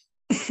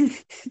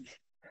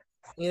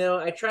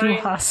 I Du try.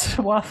 hast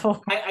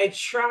waffle. I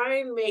try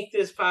and make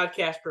this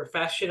podcast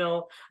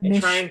professional. I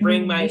try and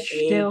bring my A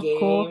game.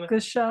 You make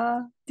this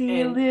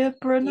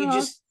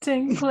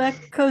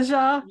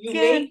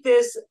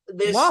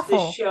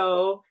Waffle.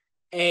 show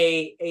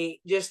a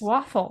just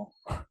waffle.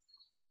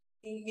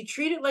 You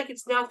treat it like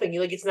it's nothing,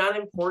 like it's not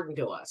important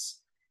to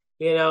us.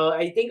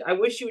 I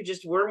wish you would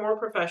just were more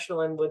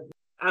professional and would.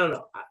 I don't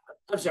know.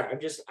 I'm sorry.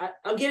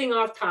 I'm getting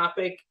off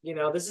topic.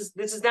 This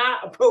is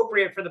not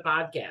appropriate for the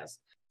podcast.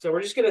 So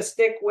we're just gonna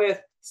stick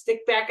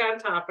back on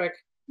topic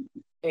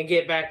and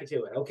get back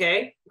into it.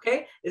 Okay?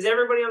 Okay? Is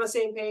everybody on the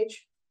same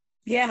page?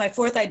 yeah, my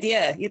fourth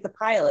idea. You have the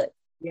pilot.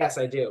 Yes,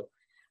 I do.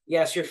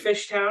 Yes, your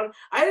fish town.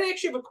 I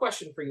actually have a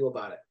question for you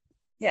about it.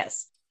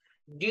 Yes.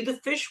 Do the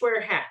fish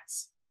wear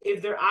hats?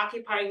 If they're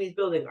occupying these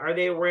buildings, are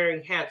they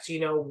wearing hats? So you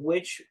know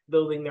which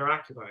building they're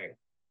occupying.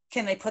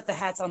 Can they put the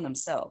hats on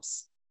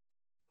themselves?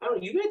 I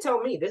don't. You gotta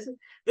tell me.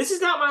 This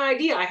is not my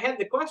idea. I had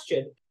the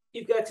question.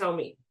 You've got to tell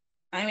me.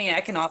 I mean,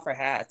 I can offer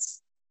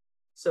hats.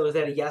 So is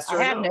that a yes or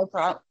I have no? no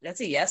problem.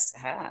 That's a yes to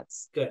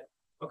hats. Good.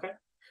 Okay.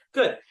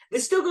 Good.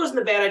 This still goes in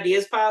the bad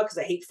ideas pile because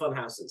I hate fun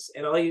houses.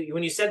 And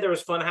when you said there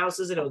was fun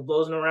houses and it was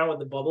blowing around with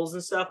the bubbles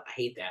and stuff, I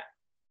hate that.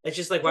 It's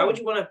just like, why would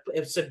you want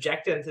to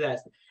subject them to that?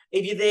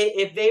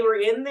 If they were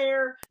in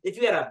there, if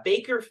you had a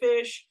baker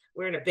fish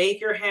wearing a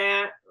baker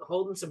hat,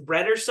 holding some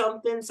bread or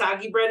something,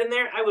 soggy bread in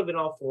there, I would have been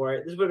all for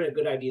it. This would have been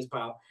a good ideas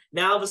pile.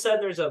 Now all of a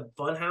sudden there's a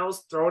fun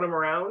house throwing them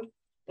around.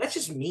 That's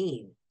just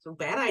mean. It's a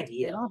bad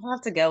idea. You don't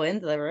have to go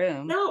into the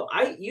room. No,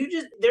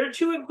 they're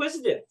too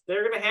inquisitive.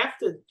 They're gonna have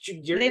to.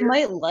 They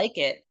might like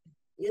it.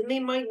 And they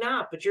might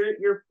not, but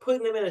you're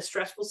putting them in a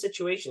stressful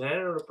situation. I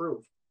don't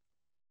approve.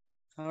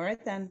 All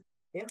right then.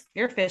 Yeah.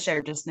 Your fish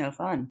are just no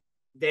fun.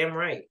 Damn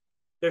right.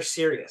 They're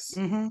serious.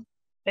 Mm-hmm.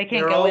 They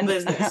can't They're go all into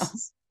business. the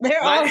house.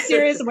 They're all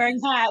serious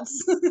wearing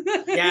hats.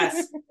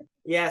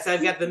 Yes.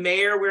 I've got the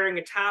mayor wearing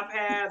a top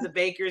hat. The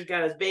baker's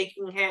got his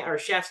baking hat or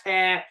chef's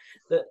hat.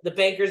 The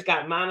baker's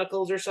got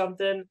monocles or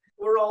something.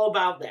 We're all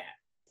about that.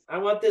 I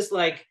want this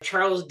like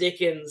Charles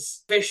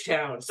Dickens fish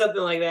town,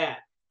 something like that.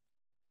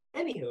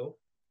 Anywho,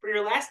 for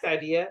your last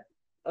idea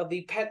of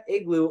the pet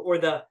igloo or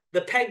the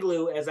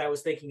pegloo, as I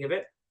was thinking of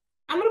it,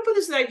 I'm gonna put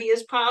this in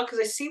ideas pile because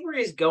I see where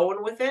he's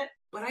going with it,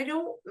 but I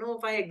don't know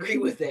if I agree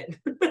with it.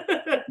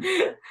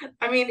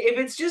 I mean, if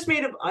it's just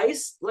made of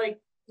ice, like,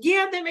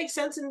 yeah, that makes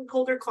sense in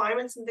colder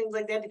climates and things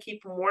like that to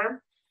keep them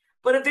warm.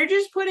 But if they're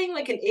just putting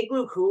like an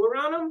igloo cooler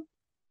on them,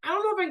 I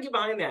don't know if I can get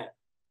behind that.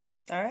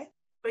 All right.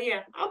 But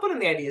yeah, I'll put in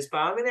the ideas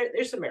pile. I mean,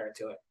 there's some merit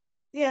to it,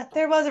 Yeah,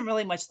 there wasn't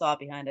really much thought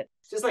behind it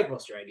just like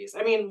most of your ideas.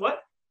 I mean,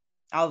 what?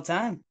 all the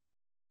time.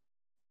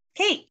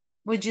 Kate,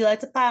 would you like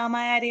to pile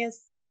my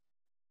ideas?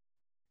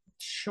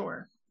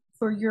 Sure.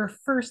 For your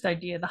first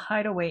idea, the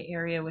hideaway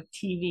area with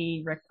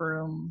TV, rec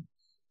room,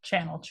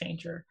 channel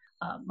changer.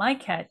 My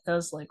cat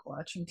does like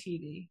watching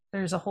TV.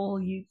 There's a whole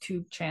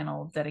YouTube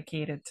channel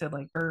dedicated to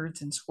like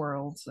birds and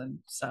squirrels and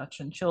such,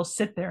 and she'll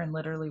sit there and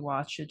literally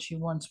watch it. She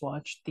once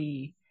watched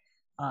the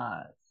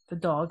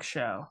dog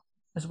show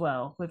as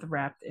well with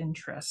rapt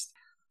interest.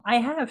 I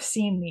have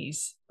seen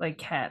these like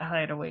cat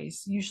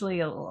hideaways. Usually,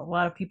 a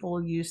lot of people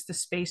will use the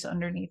space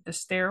underneath the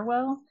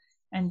stairwell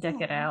and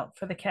deck it out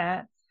for the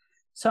cat.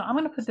 So I'm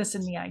going to put this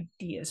in the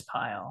ideas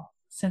pile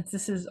since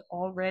this has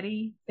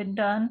already been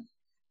done.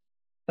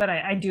 But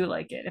I do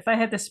like it. If I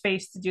had the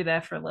space to do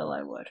that for Lil,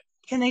 I would.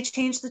 Can they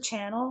change the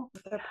channel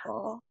with their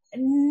paw?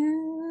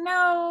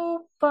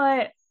 No,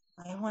 but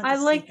I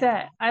like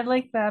that. I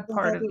like that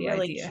part That'd of be the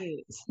really idea.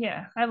 cute.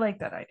 Yeah, I like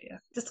that idea.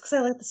 Just because I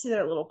like to see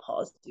their little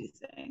paws do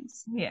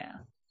things. Yeah.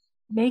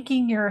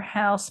 Making your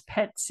house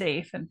pet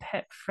safe and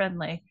pet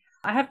friendly.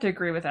 I have to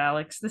agree with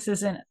Alex. This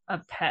isn't a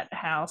pet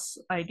house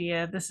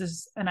idea. This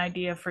is an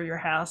idea for your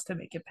house to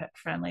make it pet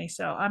friendly.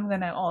 So I'm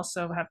going to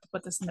also have to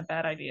put this in the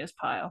bad ideas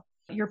pile.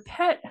 Your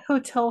pet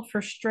hotel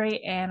for stray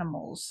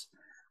animals.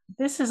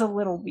 This is a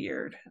little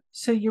weird.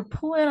 So you're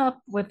pulling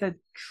up with a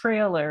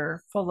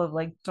trailer full of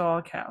like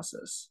dog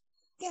houses.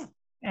 Yeah.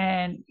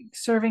 And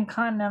serving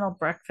continental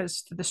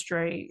breakfast to the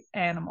stray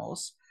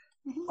animals.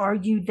 Mhm. Are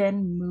you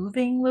then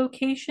moving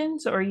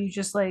locations, or are you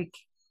just like,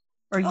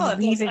 are you Oh,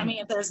 leaving?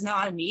 if there's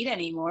not a need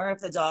anymore, if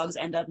the dogs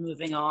end up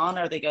moving on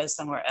or they go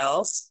somewhere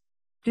else.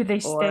 Do they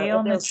or stay if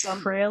on the there's some-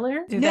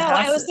 trailer? Do No, the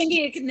I was houses-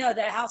 thinking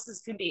the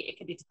houses it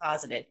could be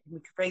deposited. We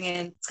could bring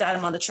in, it's got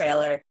them on the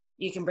trailer.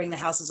 You can bring the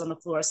houses on the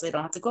floor so they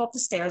don't have to go up the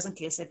stairs in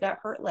case they've got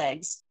hurt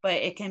legs, but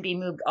it can be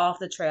moved off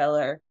the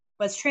trailer,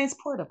 but it's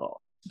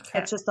transportable. Okay.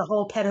 It's just a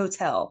whole pet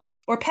hotel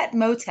or pet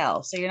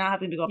motel. So you're not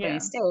having to go up Yeah. any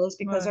stairs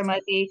because there Motel.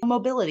 might be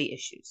mobility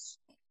issues.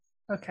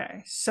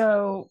 Okay,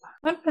 so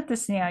I'm gonna put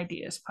this in the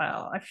ideas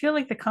pile. I feel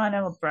like the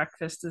continental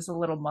breakfast is a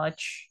little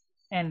much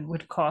and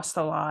would cost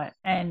a lot.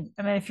 And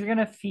I mean, if you're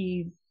gonna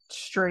feed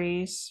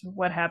strays,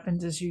 what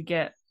happens is you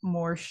get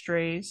more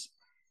strays.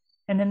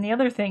 And then the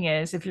other thing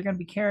is, if you're going to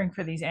be caring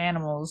for these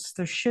animals,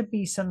 there should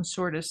be some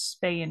sort of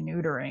spay and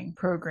neutering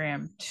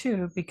program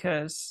too,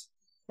 because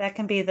That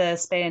can be the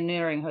spay and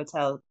neutering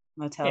motel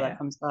Yeah. that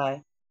comes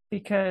by.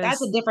 because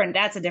That's a different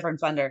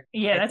funder.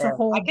 yeah, right that's there. a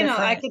whole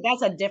different.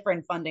 That's a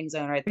different funding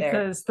zone right there.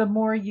 Because the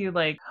more you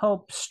like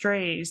help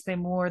strays, the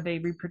more they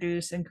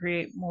reproduce and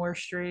create more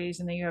strays,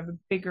 and then you have a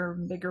bigger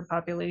and bigger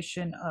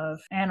population of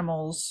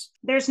animals.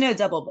 There's no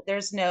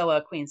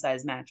queen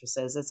size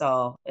mattresses. It's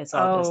all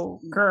Oh,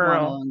 just girl,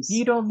 hormones.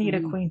 you don't need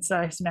a Mhm. queen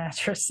size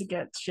mattress to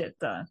get shit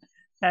done.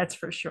 That's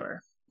for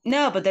sure.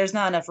 No, but there's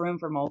not enough room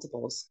for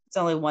multiples. It's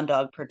only one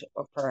dog per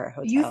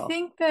hotel. You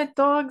think that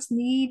dogs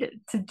need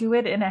to do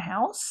it in a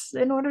house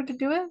in order to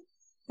do it?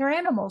 They're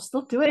animals.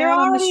 They'll do it they're out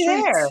on the already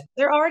streets. there?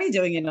 They're already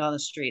doing it on the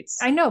streets.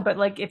 I know, but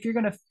like if you're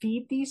gonna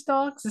feed these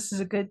dogs, this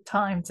is a good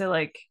time to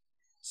like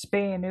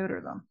spay and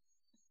neuter them,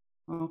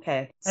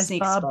 Okay, as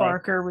sneak Bob spy.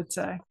 Barker would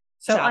say.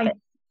 So Chop it.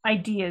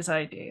 ideas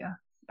pile.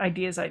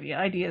 Idea.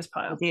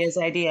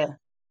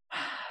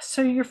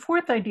 So your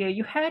fourth idea,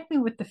 you had me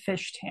with the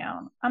fish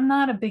town. I'm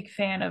not a big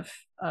fan of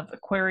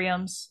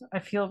aquariums. I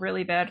feel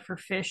really bad for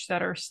fish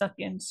that are stuck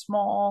in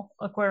small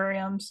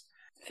aquariums.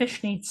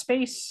 Fish need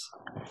space,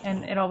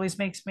 and it always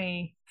makes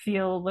me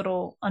feel a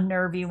little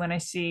unnervy when I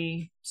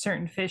see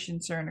certain fish in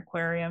certain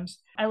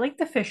aquariums. I like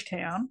the fish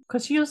town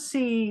because you'll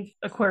see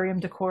aquarium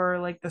decor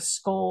like the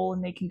skull,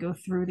 and they can go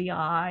through the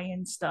eye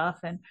and stuff.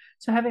 And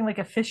so having like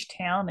a fish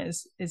town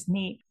is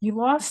neat. You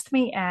lost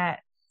me at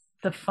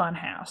the fun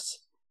house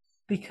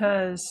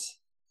because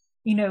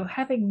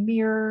having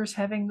mirrors,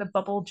 having the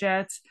bubble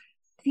jets,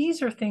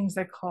 these are things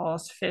that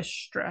cause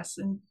fish stress,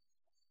 and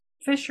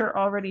fish are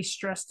already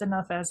stressed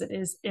enough as it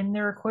is in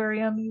their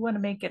aquarium. You want to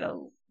make it a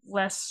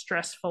less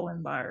stressful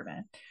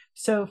environment.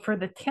 So for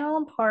the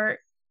town part,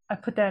 I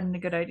put that in the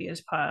good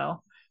ideas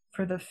pile.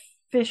 For the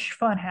fish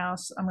fun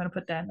house, I'm going to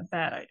put that in the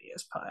bad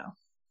ideas pile.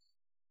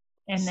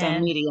 And So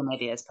then medium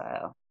ideas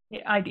pile.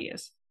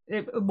 ideas.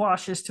 It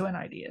washes to an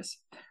ideas.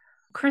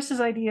 Chris's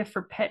idea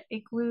for pet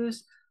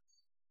igloos.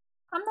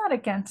 I'm not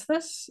against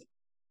this.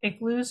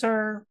 Igloos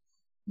are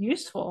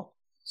useful.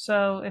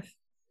 So if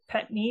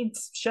pet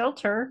needs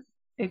shelter,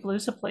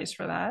 igloo's a place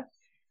for that.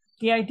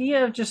 The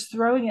idea of just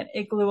throwing an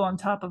igloo on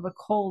top of a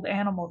cold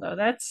animal, though,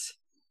 that's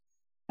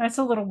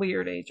a little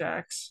weird,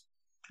 Ajax.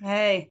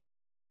 Hey,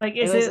 Like,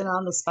 it is was it an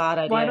on the spot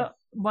idea.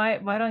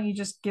 why don't you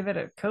just give it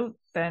a coat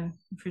then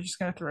if you're just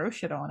gonna throw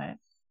shit on it?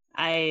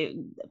 I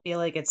feel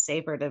like it's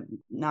safer to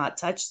not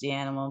touch the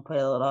animal and put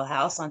a little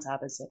house on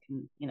top of it so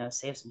it can,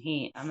 save some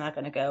heat. I'm not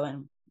going to go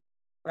and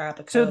wrap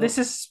a So coat. this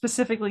is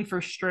specifically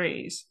for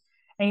strays.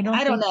 And you don't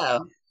I don't think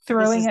know.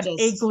 throwing This an is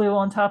just- igloo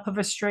on top of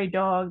a stray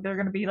dog, they're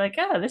going to be like,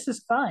 this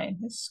is fine.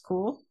 This is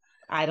cool.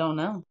 I don't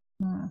know.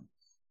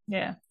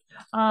 Yeah.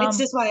 It's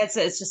just why it's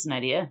just an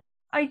idea.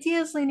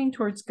 Ideas leaning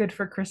towards good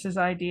for Chris's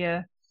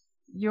idea.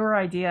 Your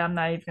idea, I'm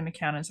not even going to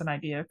count as an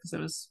idea because it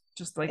was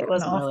just like It an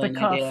wasn't off really the an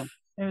cuff. idea.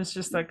 It was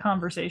just a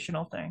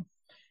conversational thing.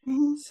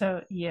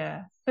 So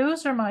yeah,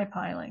 those are my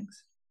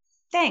pilings.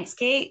 Thanks,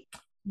 Kate.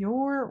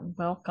 You're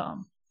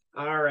welcome.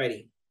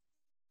 Alrighty.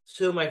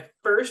 So my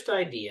first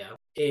idea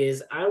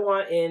is I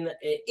want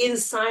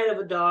inside of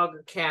a dog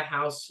or cat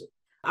house,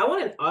 I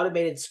want an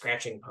automated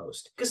scratching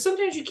post. Because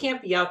sometimes you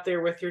can't be out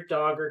there with your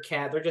dog or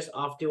cat. They're just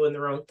off doing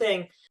their own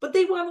thing. But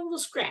they want a little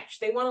scratch.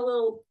 They want a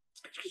little,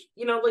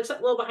 like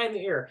something a little behind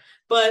the ear.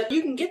 But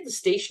you can get the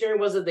stationary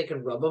ones that they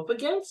can rub up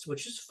against,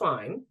 which is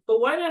fine.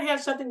 But why not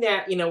have something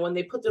that, when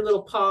they put their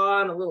little paw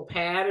on a little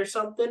pad or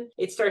something,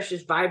 it starts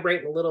just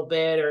vibrating a little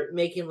bit or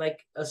making like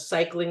a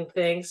cycling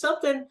thing,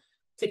 something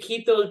to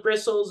keep those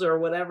bristles or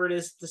whatever it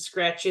is, the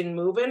scratching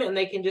moving, and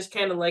they can just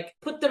kind of like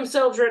put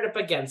themselves right up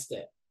against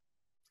it.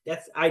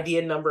 That's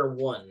idea number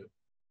 1.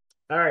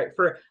 All right,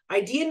 for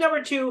idea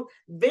number 2,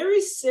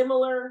 very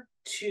similar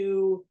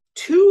to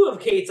 2 of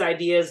Kate's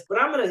ideas, but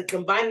I'm going to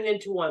combine it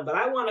into one. But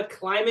I want a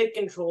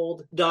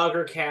climate-controlled dog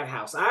or cat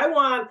house. I don't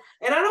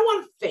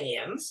want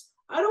fans.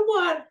 I don't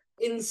want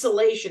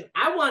insulation.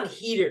 I want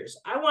heaters.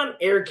 I want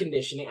air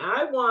conditioning.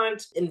 I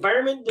want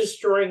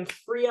environment-destroying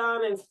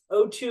Freon and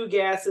O2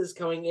 gases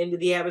going into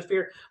the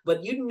atmosphere.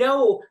 But you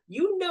know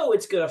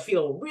it's going to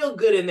feel real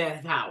good in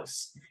that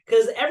house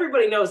because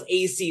everybody knows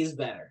AC is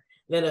better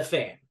than a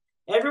fan.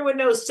 Everyone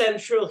knows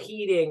central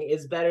heating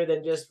is better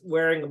than just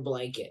wearing a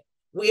blanket.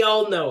 We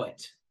all know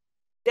it.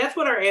 That's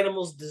what our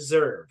animals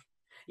deserve.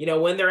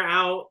 When they're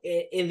out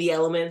in the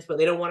elements, but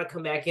they don't want to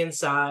come back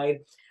inside,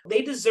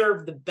 they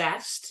deserve the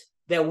best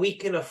that we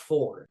can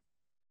afford.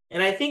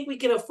 And I think we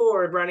can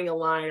afford running a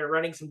line or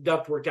running some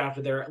ductwork out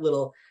to their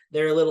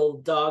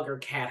little dog or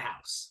cat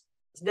house.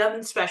 It's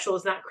nothing special.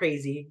 It's not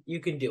crazy. You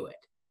can do it.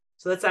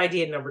 So that's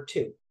idea number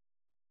 2.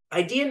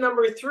 Idea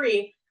number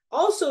 3,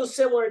 also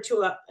similar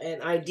to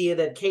an idea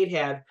that Kate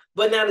had,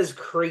 but not as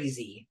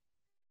crazy.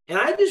 And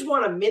I just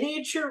want a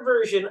miniature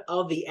version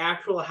of the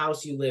actual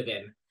house you live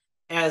in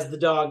as the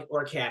dog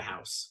or cat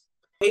house.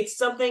 It's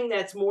something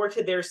that's more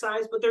to their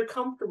size, but they're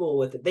comfortable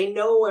with it. They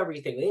know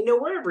everything. They know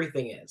where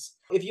everything is.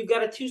 If you've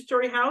got a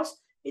 2-story house,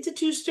 it's a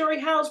 2-story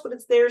house, but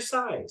it's their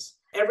size.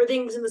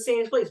 Everything's in the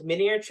same place.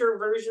 Miniature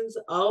versions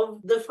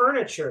of the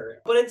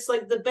furniture. But it's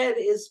like the bed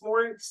is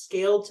more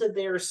scaled to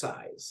their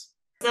size.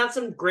 It's not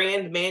some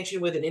grand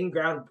mansion with an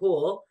in-ground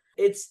pool.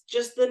 It's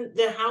just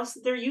the house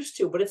that they're used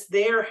to, but it's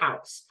their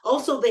house.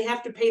 Also, they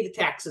have to pay the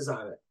taxes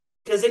on it.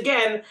 Because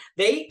again,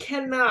 they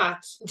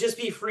cannot just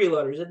be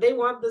freeloaders. If they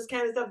want this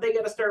kind of stuff, they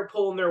got to start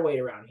pulling their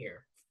weight around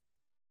here.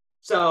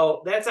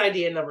 So that's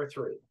idea number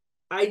 3.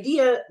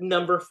 Idea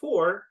number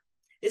 4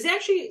 is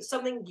actually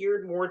something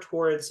geared more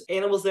towards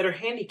animals that are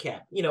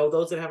handicapped.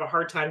 Those that have a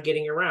hard time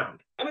getting around.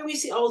 I mean,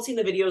 we all seen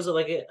the videos of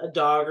like a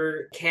dog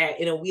or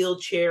cat in a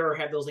wheelchair or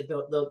have those like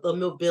the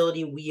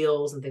mobility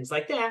wheels and things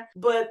like that.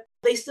 But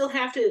they still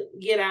have to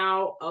get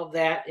out of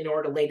that in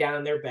order to lay down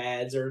in their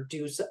beds or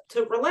do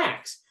to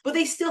relax. But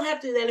they still have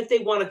to then, if they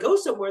want to go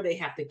somewhere, they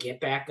have to get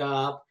back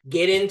up,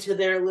 get into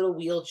their little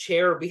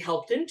wheelchair or be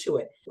helped into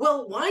it.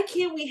 Well, why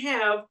can't we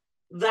have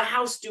the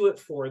house do it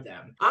for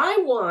them? I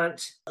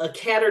want a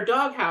cat or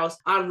dog house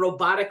on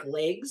robotic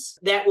legs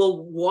that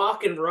will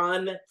walk and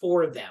run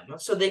for them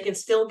so they can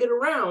still get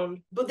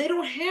around, but they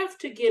don't have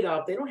to get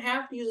up. They don't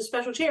have to use a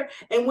special chair.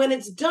 And when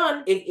it's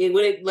done,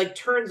 when it like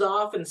turns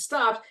off and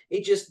stops,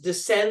 it just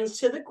descends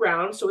to the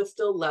ground so it's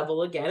still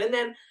level again. And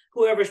then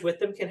whoever's with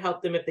them can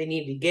help them if they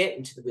need to get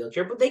into the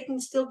wheelchair, but they can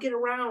still get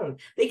around.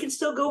 They can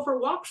still go for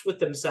walks with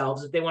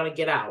themselves if they want to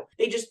get out.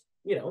 They just,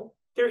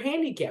 they're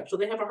handicapped, so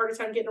they have a harder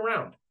time getting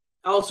around.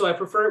 Also, I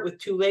prefer it with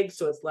 2 legs,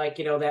 so it's like,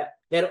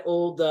 that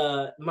old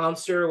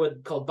monster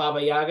called Baba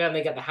Yaga, and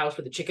they got the house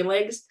with the chicken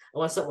legs. I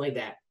want something like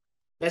that.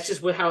 That's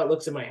just how it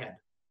looks in my head.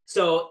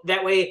 So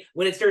that way,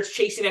 when it starts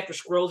chasing after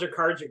squirrels or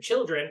cards or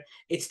children,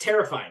 it's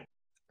terrifying.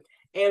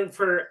 And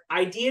for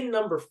idea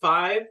number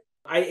 5,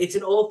 it's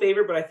an old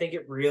favorite, but I think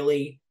it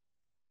really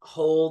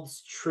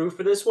holds true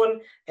for this one.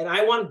 And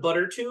I want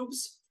butter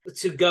tubes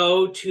to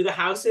go to the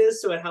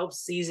houses so it helps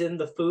season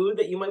the food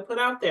that you might put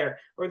out there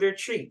or their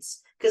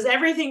treats. Because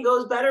everything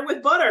goes better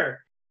with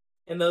butter.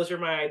 And those are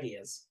my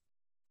ideas.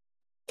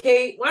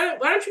 Kate, why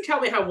don't you tell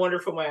me how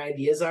wonderful my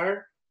ideas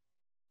are?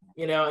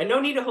 And no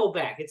need to hold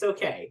back. It's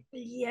okay.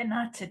 Yeah,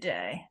 not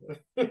today.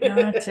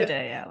 Not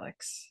today,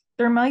 Alex.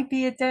 There might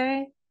be a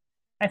day.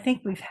 I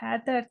think we've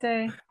had that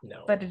day.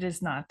 No. But it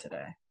is not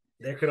today.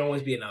 There could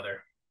always be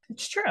another.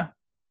 It's true.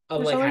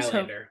 Unlike always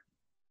Highlander.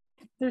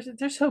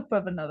 There's hope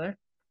of another.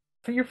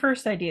 For your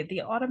first idea,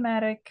 the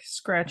automatic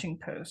scratching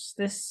post.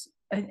 This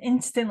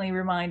instantly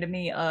reminded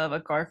me of a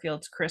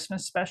Garfield's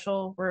Christmas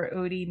special where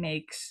Odie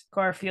makes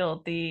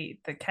Garfield the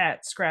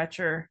cat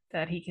scratcher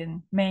that he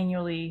can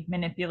manually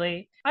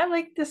manipulate. I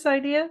like this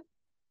idea.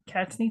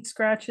 Cats need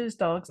scratches,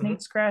 dogs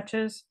need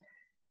scratches.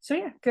 So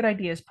yeah, good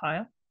ideas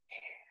pile.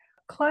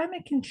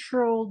 Climate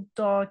controlled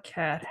dog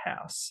cat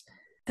house.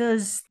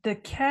 Does the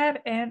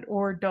cat and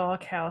or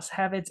dog house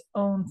have its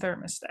own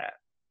thermostat?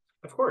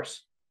 Of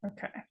course.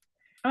 Okay.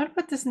 I'm gonna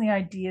put this in the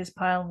ideas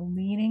pile,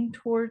 leaning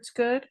towards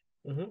good.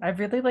 I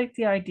really like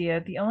the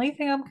idea. The only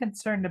thing I'm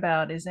concerned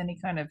about is any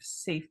kind of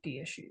safety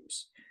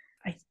issues.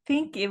 I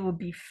think it would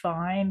be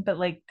fine, but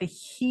like the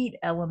heat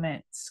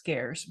element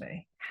scares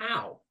me.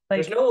 How?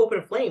 Like, There's no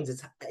open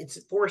flames.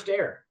 It's forced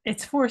air.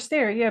 It's forced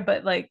air, yeah,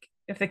 but like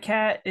if the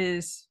cat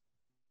is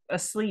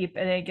asleep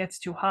and it gets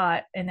too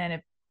hot and then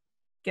it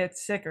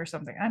gets sick or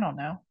something, I don't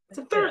know.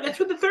 That's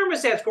what the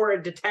thermostat's for.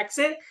 It detects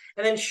it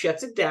and then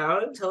shuts it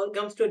down until it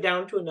comes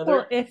down to another.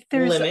 Well, if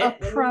there's limit, a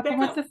then problem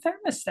back with the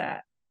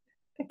thermostat,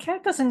 the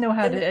cat doesn't know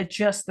how to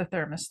adjust the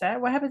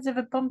thermostat. What happens if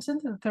it bumps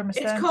into the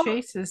thermostat and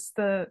chases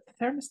the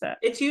thermostat?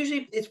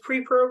 It's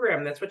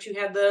pre-programmed. That's what you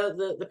had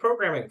the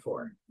programming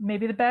for.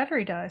 Maybe the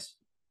battery dies.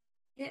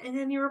 Yeah, and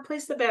then you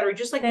replace the battery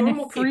just like then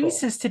normal it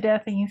freezes to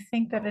death and you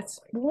think that it's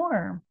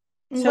warm.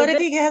 So what if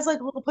he has like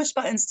little push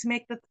buttons to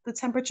make the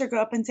temperature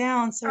go up and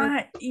down?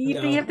 So you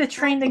have to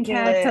train the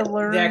cat to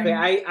learn. Exactly,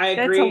 I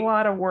agree. That's a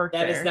lot of work.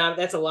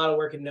 That's a lot of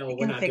work, and no,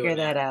 we're not figure doing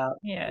that out.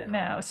 Yeah,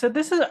 no. So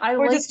this is or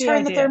like just the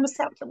turn idea. the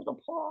thermostat with a little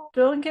paw.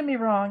 Don't get me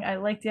wrong, I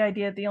like the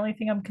idea. The only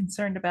thing I'm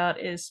concerned about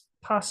is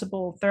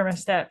possible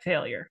thermostat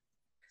failure.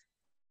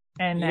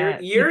 And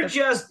you're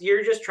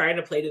just trying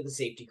to play to the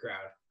safety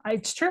crowd.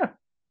 It's true.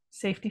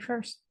 Safety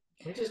first.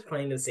 We're just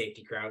playing the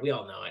safety crowd. We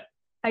all know it.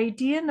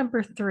 Idea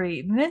number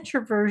 3,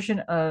 miniature version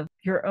of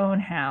your own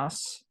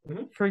house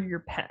for your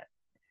pet.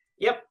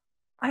 Yep.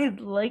 I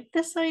like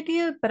this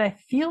idea, but I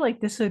feel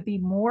like this would be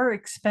more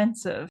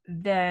expensive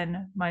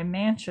than my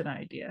mansion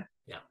idea.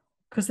 Yeah.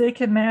 Because they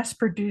can mass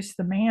produce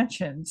the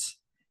mansions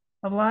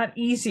a lot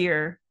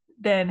easier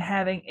than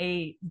having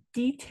a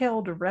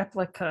detailed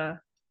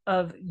replica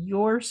of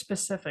your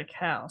specific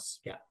house.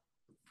 Yeah.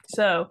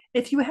 So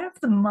if you have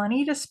the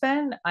money to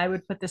spend, I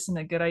would put this in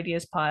the good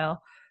ideas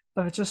pile.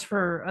 But just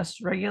for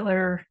us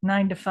regular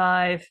 9 to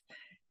 5,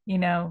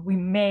 we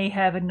may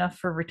have enough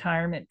for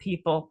retirement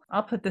people.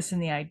 I'll put this in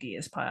the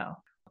ideas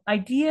pile.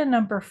 Idea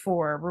number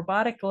 4,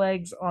 robotic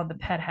legs on the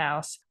pet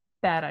house.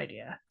 Bad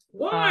idea.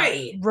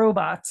 Why?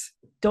 Robots.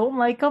 Don't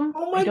like them.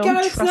 Oh my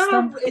God,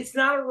 it's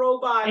not a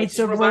robot. It's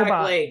a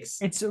robot. Legs.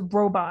 It's a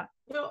robot.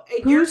 No,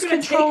 who's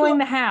controlling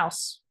the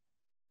house?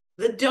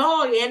 The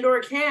dog and or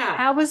cat.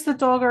 How is the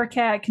dog or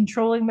cat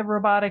controlling the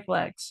robotic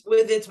legs?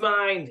 With its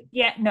mind.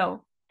 Yeah,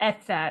 no.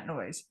 F that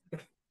noise.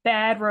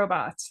 Bad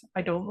robots.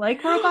 I don't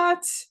like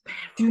robots.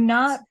 Do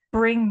not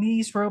bring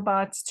these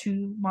robots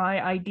to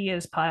my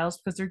ideas piles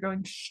because they're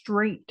going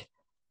straight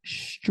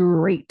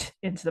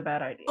into the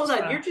bad ideas. Hold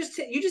on, you just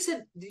said,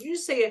 did you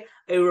just say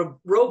a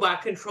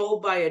robot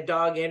controlled by a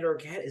dog and or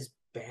cat is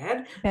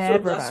bad? Bad so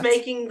robots. Thus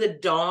making the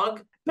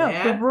dog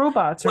bad? No, the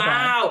robots are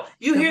bad. Wow,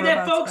 you hear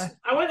that, folks?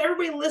 I want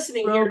everybody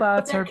listening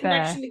robots here to put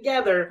that connection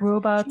together.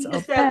 Robots she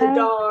just are said bad. the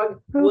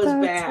dog robots was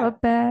bad. Are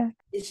bad.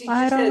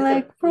 I don't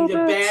like robots.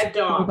 He's a bad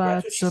dog.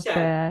 Robots That's what she are said.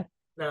 bad.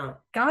 No.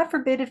 God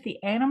forbid if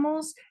the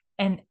animals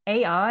and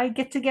AI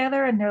get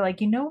together and they're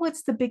like,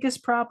 what's the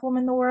biggest problem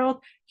in the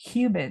world?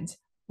 Humans.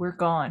 We're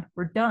gone.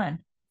 We're done.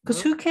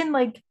 Because who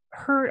can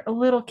hurt a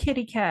little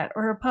kitty cat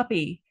or a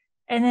puppy?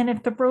 And then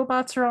if the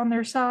robots are on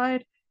their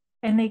side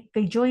and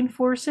they join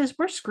forces,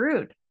 we're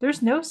screwed.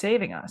 There's no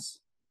saving us.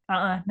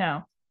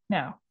 No.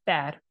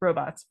 Bad.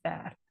 Robots,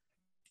 bad.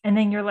 And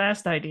then your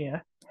last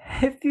idea.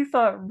 If you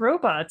thought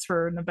robots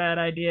were a bad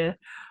idea,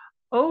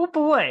 oh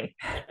boy.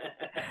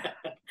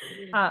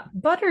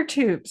 Butter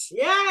tubes.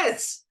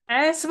 Yes.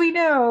 As we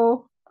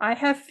know, I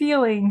have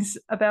feelings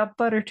about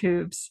butter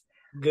tubes.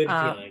 Good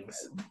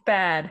feelings.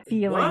 Bad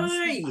feelings.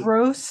 Why?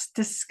 Gross,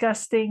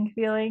 disgusting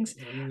feelings.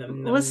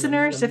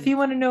 Listeners, if you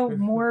want to know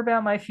more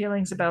about my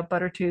feelings about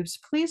butter tubes,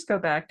 please go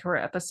back to our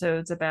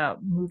episodes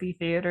about movie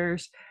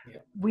theaters. Yeah.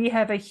 We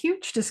have a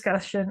huge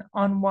discussion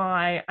on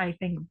why I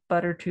think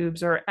butter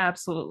tubes are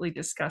absolutely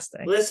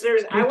disgusting.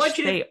 Listeners, I want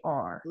you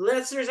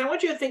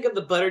to think of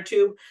the butter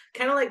tube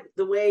kind of like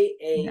the way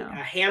a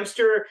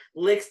hamster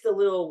licks the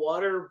little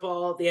water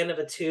ball at the end of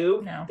a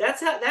tube. No.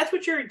 That's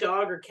what your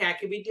dog or cat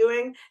could be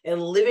doing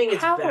and living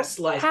its best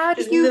life. How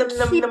do you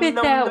keep it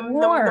that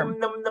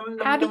warm?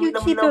 How do you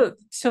keep it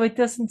so it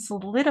doesn't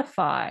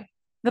solidify?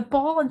 The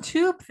ball and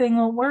tube thing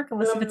won't work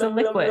unless if it's a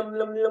liquid.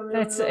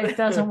 It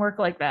doesn't work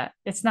like that.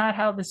 It's not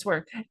how this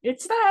works.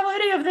 It's not how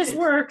any of this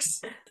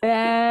works.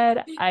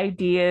 Bad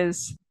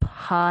ideas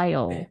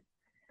pile.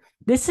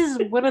 This is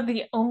one of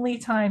the only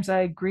times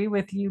I agree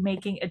with you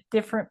making a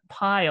different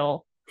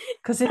pile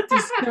because it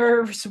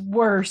deserves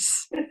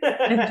worse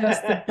than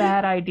just the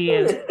bad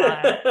ideas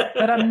pile.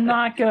 But I'm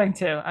not going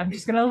to. I'm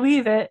just going to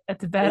leave it at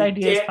the bad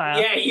ideas pile.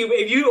 Yeah,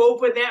 if you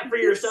open that for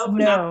yourself and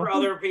not No. for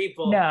other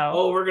people, No.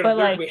 oh, we're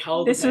gonna be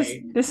hell to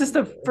pay. This is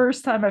the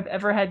first time I've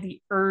ever had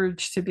the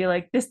urge to be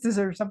like, this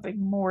deserves something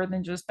more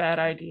than just bad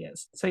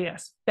ideas. So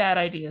yes, bad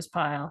ideas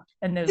pile,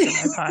 and those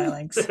are my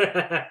pilings.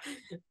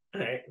 All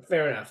right,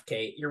 fair enough,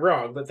 Kate. You're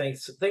wrong, but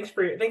thanks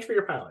for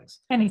your pilings.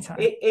 Anytime.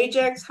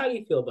 Ajax, how do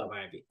you feel about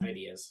my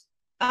ideas?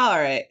 All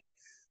right.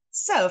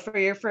 So for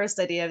your first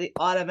idea of the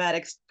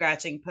automatic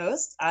scratching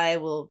post,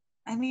 everybody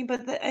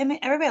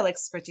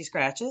likes scratchy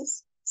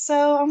scratches.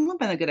 So I'm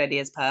lumping the good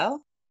ideas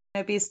pile.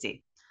 No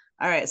beastie.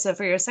 All right. So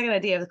for your second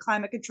idea of the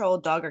climate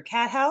controlled dog or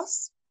cat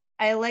house,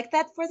 I like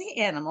that for the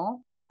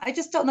animal. I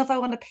just don't know if I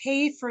want to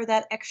pay for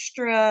that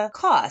extra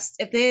cost.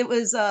 If it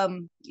was,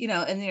 in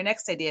your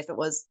next idea, if it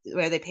was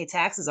where they pay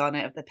taxes on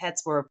it, if the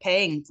pets were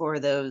paying for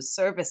those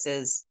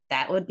services,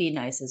 that would be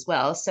nice as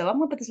well. So I'm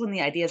going to put this one,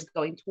 the idea is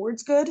going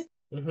towards good.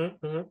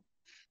 Mm-hmm.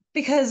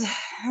 Because,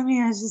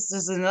 it's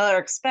just another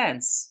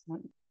expense.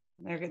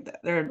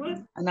 They're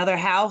another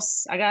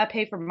house. I got to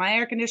pay for my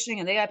air conditioning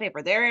and they got to pay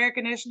for their air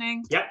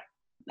conditioning. Yep.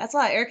 That's a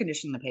lot of air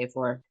conditioning to pay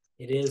for.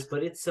 It is,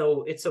 but it's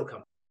so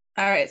comfortable.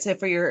 All right, so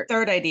for your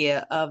third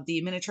idea of the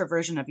miniature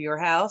version of your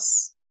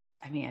house,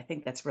 I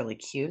think that's really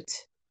cute.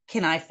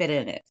 Can I fit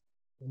in it?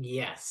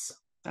 Yes.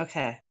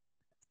 Okay.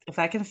 If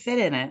I can fit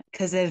in it,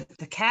 because if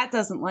the cat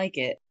doesn't like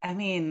it, I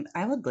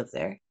would live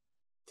there.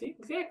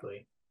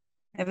 Exactly.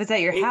 If it's at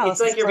your house,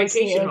 it's like your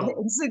vacation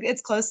home.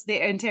 It's close to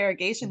the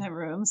interrogation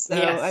room, so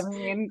yes.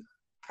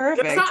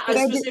 Perfect.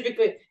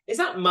 It's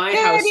not my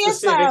house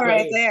specifically.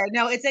 Right there.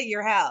 No, it's at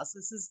your house.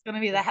 This is going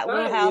to be the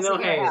little house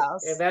at your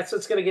house. If that's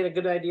what's going to get a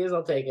good ideas,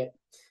 I'll take it.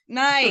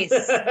 Nice.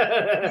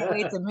 Can't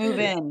wait to move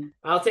in.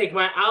 I'll take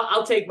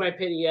my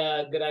pity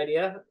good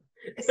idea.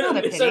 It's not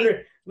a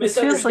pity. This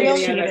feels like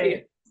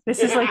cheating. This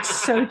is like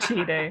so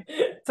cheating.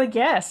 It's like,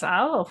 yes,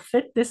 I'll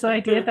fit this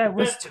idea that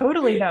was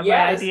totally not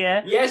my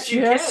idea. Yes,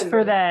 you just can.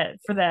 for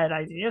that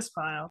ideas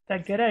pile,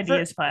 that good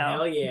ideas pile.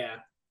 Hell yeah.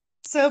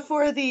 So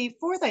for the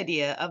fourth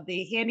idea of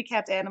the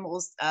handicapped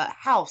animals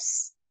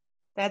house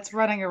that's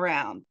running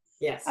around.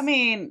 Yes.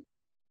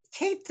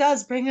 Kate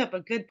does bring up a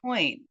good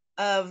point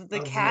of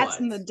the cats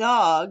and the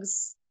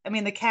dogs.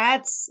 The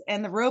cats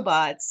and the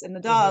robots and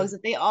the dogs,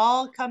 if they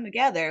all come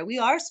together, we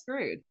are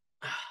screwed.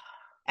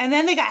 And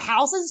then they got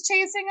houses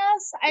chasing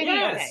us.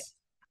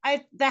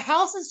 The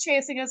houses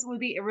chasing us would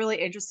be really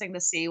interesting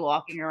to see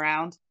walking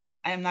around.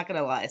 I'm not going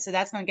to lie. So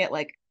that's going to get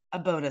like a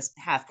bonus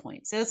half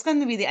point. So it's going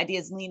to be the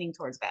ideas leaning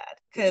towards bad.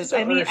 Because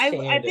I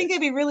think it'd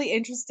be really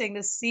interesting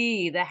to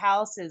see the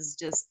houses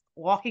just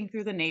walking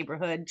through the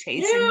neighborhood,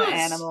 chasing the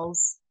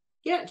animals.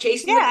 Yeah,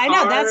 chasing the cars. I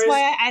know. That's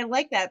why I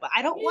like that. But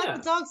I don't want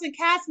the dogs and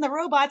cats and the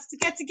robots to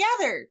get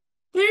together.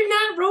 They're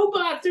not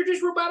robots. They're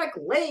just robotic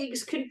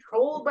legs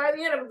controlled by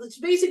the animal. It's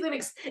basically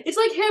it's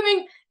like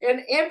having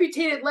an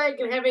amputated leg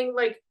and having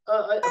like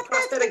a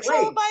prosthetic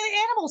controlled leg. By the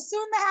animals.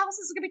 Soon the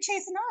houses are going to be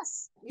chasing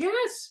us.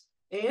 Yes.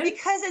 And?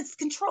 Because it's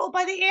controlled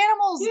by the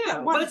animals.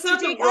 Yeah, but it's not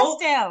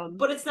down.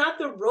 But it's not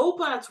the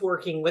robots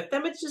working with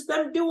them. It's just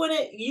them doing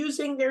it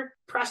using their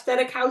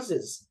prosthetic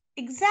houses.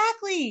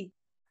 Exactly.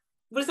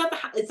 But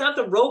it's not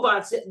the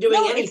robots doing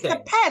anything. It's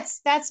the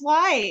pets. That's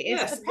why.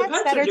 It's the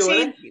pets that are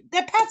doing it.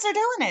 The pets are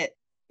doing it.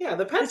 Yeah,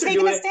 the pets are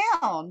doing taking us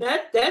down.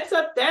 That's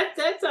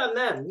on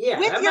them. Yeah.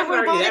 With your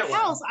robotic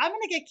house. I'm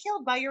gonna get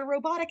killed by your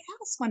robotic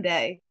house one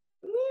day.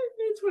 Yeah,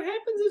 that's what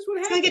happens.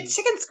 It's gonna get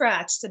chicken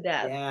scratched to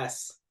death.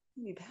 Yes.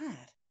 It'd be bad.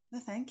 No,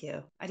 thank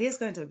you. Idea's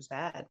going to be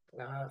bad.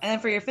 And then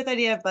for your fifth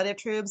idea of butter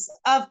tubes,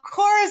 of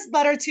course,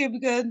 butter tube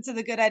goes into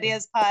the good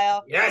ideas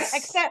pile. Yes.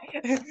 Except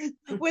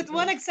with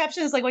one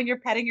exception is like when you're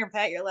petting your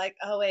pet, you're like,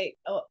 oh wait,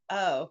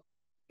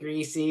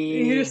 greasy.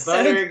 You're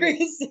butter. So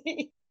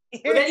greasy.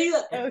 But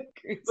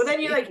then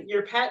you like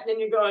your pet, and then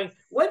you're going,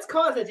 what's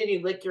caused it? Then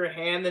you lick your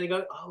hand, then you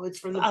go, oh, it's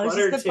from the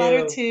butter tube.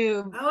 Butter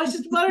tube. Oh, it's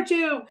just the butter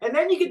tube. And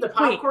then you get the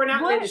popcorn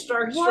out and then you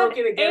start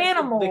stroking against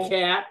the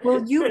cat.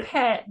 Will you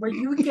pet where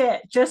you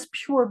get just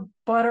pure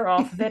butter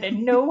off of it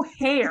and no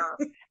hair,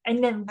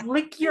 and then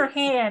lick your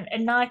hand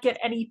and not get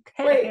any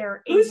pet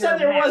hair in who said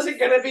there mouth? wasn't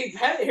going to be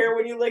pet hair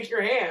when you lick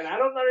your hand? I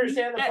don't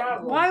understand the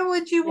problem. Why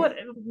would you want...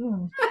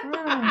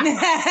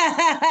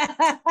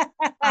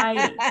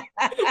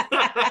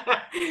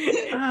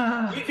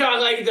 You kind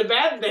of like it's a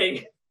bad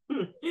thing.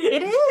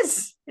 It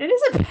is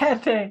a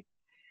bad thing.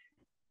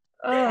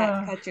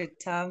 Cut your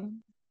tongue.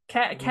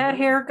 Cat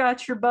hair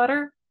got your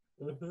butter.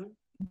 Mm-hmm.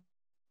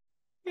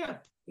 Yeah,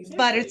 exactly.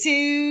 Butter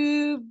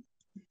tube.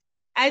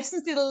 I just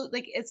feel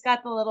like it's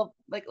got the little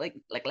like.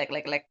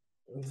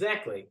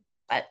 Exactly.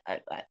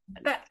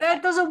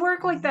 That doesn't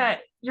work like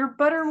that. Your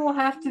butter will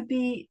have to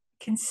be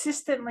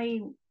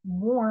consistently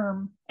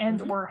warm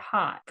and or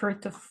hot for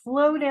it to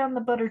flow down the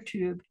butter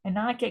tube and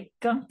not get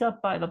gunked up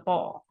by the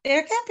ball.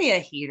 There can be a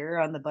heater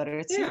on the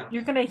butter too. Yeah.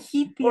 You're going to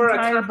heat the Or a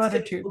entire butter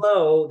constant tube.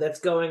 flow that's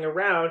going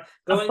around,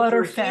 going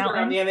butter through a heater on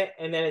fountain. the end,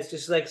 and then it's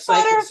just like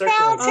Butter circulating.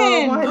 fountain.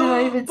 Oh, why did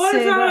I even Butter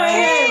say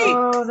that?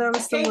 fountain! Oh, that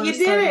was the Hey, you worst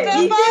did it!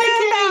 idea. You The did it, butter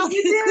Kate!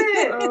 You did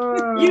it!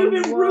 Oh, You've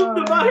improved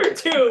the why? butter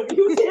tube.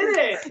 You did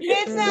it.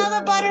 It's now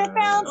the butter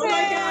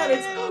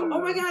fountain. Oh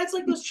my god! It's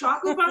like those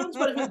chocolate fountains,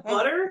 but it's with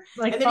butter.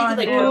 Like And then you can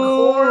like fondue.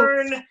 put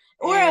corn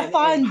Or a and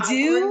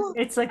fondue. popcorn.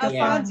 It's like A a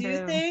Yeah.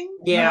 fondue thing?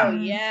 Yeah. Oh,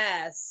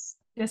 yes.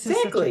 This is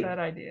Exactly. such a bad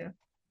idea.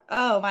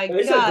 Oh my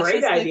It's a gosh. great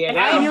it's like- idea. I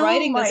Now- am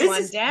writing this This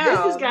one This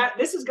down.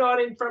 has gone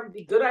in from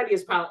the good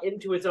ideas pile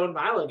into its own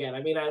pile again.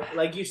 I mean,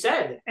 like you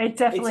said, It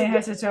definitely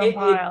has its own it,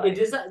 pile. It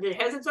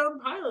has its own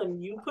pile,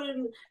 and you've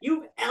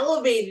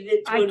elevated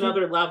it to I can-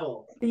 another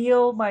level.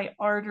 Feel my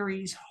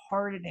arteries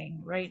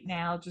hardening right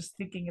now just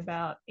thinking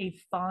about a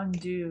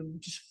fondue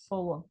just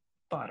full of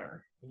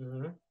butter.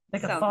 Mhm.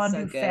 Like a Sounds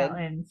fondue so good.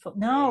 fountain.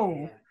 No,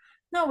 Yeah.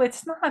 no,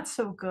 it's not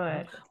so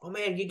good. Oh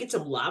man, you get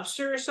some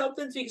lobster or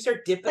something so you can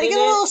start dipping Like in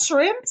a it. little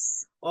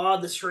shrimps? Oh,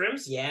 the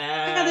shrimps,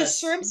 yeah. Yeah, the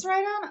shrimps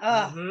right on.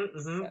 Ugh.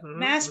 Mm-hmm,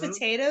 Mashed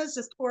potatoes,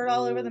 just pour it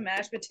all over the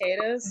mashed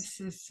potatoes.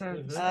 This is so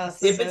Mhm.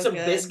 disgusting. Dipping so some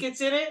good.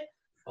 biscuits in it.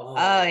 Oh,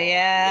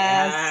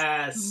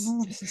 yes. yes.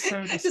 This is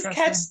so Just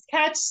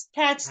disgusting.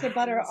 catch the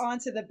butter Yes.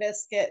 onto the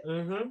biscuit.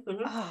 Mm-hmm,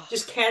 mm-hmm. Oh,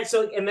 Just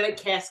and then it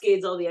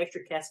cascades all the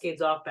extra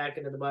cascades off back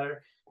into the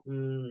butter.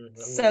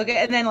 so good.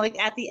 And then like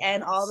at the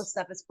end, all the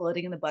stuff is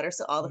floating in the butter,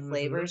 so all the Mhm.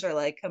 flavors are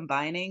like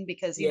combining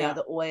because you Yeah. know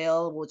the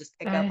oil will just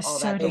pick That up is all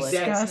so that Exactly.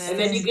 deliciousness. And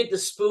then you get the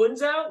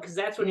spoons out because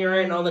that's when you're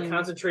adding all the Mm.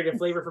 concentrated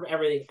flavor from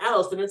everything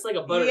else. And it's like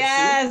a butter soup.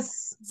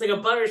 yes. It's like a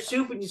butter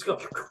soup, and you just go,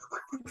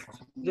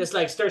 just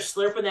like start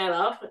slurping that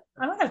up.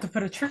 I'm gonna have to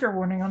put a trigger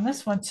warning on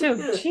this one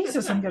too.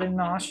 Jesus, I'm getting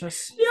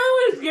nauseous.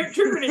 No, your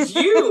trigger is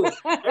you.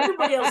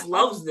 Everybody else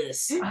loves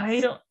this.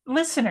 I don't,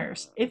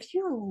 listeners, if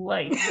you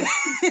like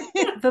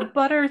the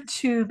butter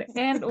tube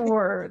and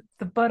or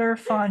the butter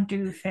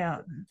fondue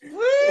fountain,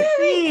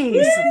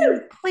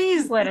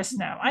 please let us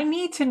know. I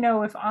need to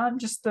know if I'm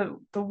just the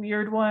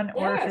weird one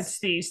or if Yes. it's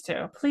these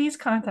two. Please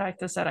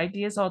contact us at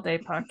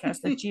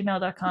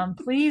ideasallDayPodcast@gmail.com.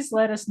 Please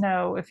let us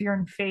know if you're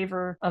in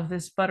favor of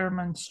this butter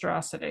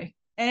monstrosity.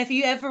 And if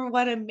you ever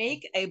want to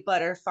make a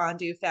butter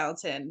fondue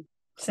fountain,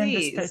 Send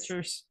us Please.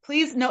 pictures.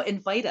 please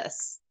invite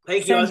us.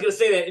 Thank you. I was going to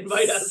say that.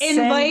 Invite us. Send-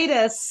 Invite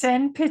us.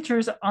 Send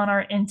pictures on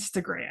our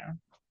Instagram.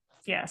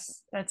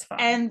 Yes, that's fine.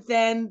 And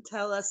then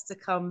tell us to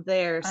come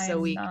there so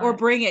I'm we not- or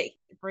bring it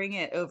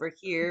over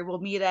here. We'll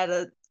meet at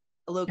a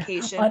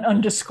location. An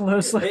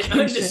undisclosed An location.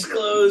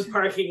 undisclosed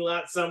parking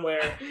lot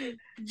somewhere.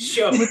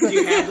 Show. Do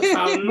you have the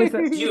fountain? With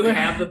a- Do you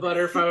have the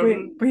butter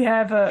fountain? We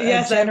have a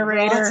Yes, I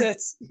generator brought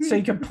it. so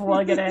you can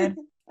plug it in.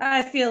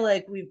 I feel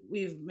like we've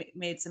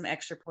made some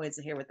extra points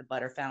here with the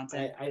butter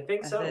fountain. I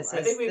think so. This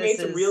I think we is- made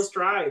this some real is-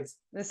 strides.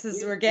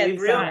 We're getting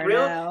somewhere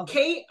now.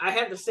 Kate, I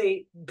have to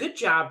say, good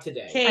job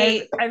today.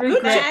 Kate, I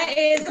regret that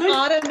is Good-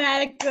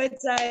 automatic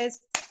good size.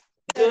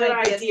 Good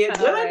idea.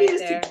 Good right ideas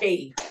there. to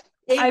Kate.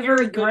 Kate, I you're a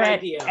good regret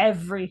idea.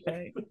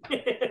 everything.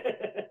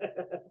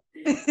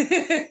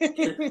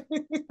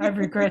 I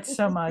regret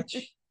so much.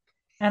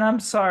 And I'm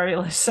sorry,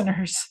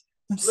 listeners.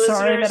 I'm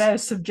sorry Listeners- that I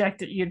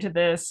subjected you to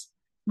this.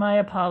 My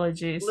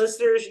apologies.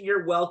 Listeners,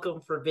 you're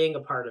welcome for being a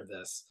part of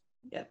this.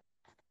 Yep.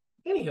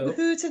 Anywho,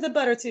 Who to the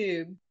butter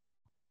tube?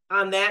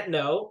 on that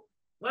note,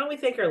 why don't we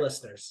thank our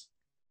listeners?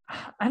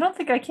 I don't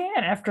think I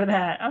can after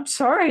that. I'm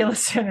sorry,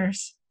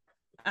 listeners.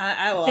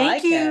 I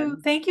Thank you.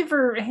 can. Thank you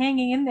for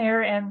hanging in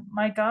there. And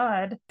my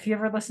God, if you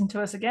ever listen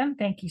to us again,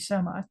 thank you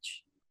so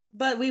much.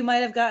 But we might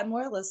have gotten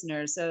more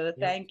listeners, so Yeah.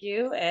 thank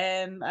you.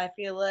 And I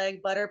feel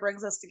like butter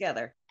brings us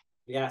together.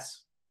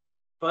 Yes.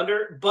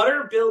 Butter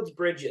builds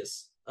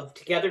bridges of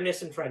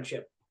togetherness and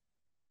friendship.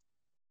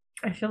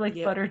 I feel like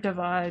Yep. butter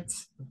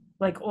divides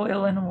like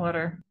oil and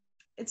water.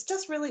 It's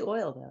just really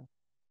oil though,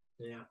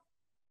 Yeah.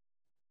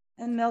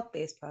 and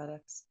milk-based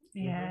products.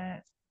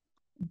 Yeah.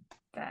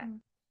 That.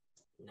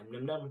 Num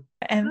num num.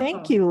 And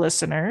thank you,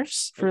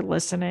 listeners, for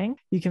listening.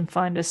 You can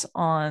find us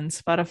on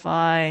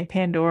Spotify,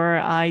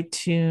 Pandora,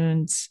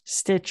 iTunes,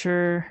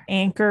 Stitcher,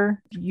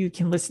 Anchor. You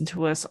can listen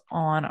to us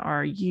on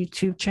our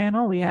YouTube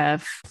channel. We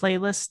have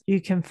playlists. You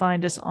can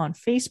find us on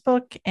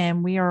Facebook,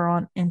 and we are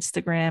on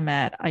Instagram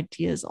at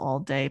Ideas All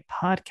Day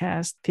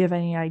Podcast. If you have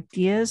any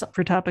ideas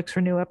for topics for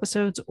new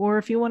episodes, or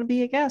if you want to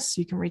be a guest,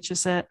 you can reach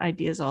us at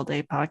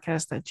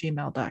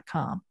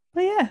ideasallDayPodcast@gmail.com.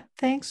 But yeah,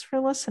 thanks for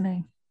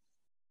listening.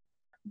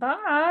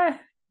 Bye.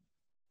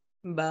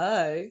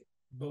 Bye.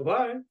 Bye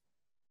bye.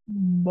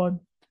 Bye.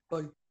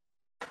 Bye.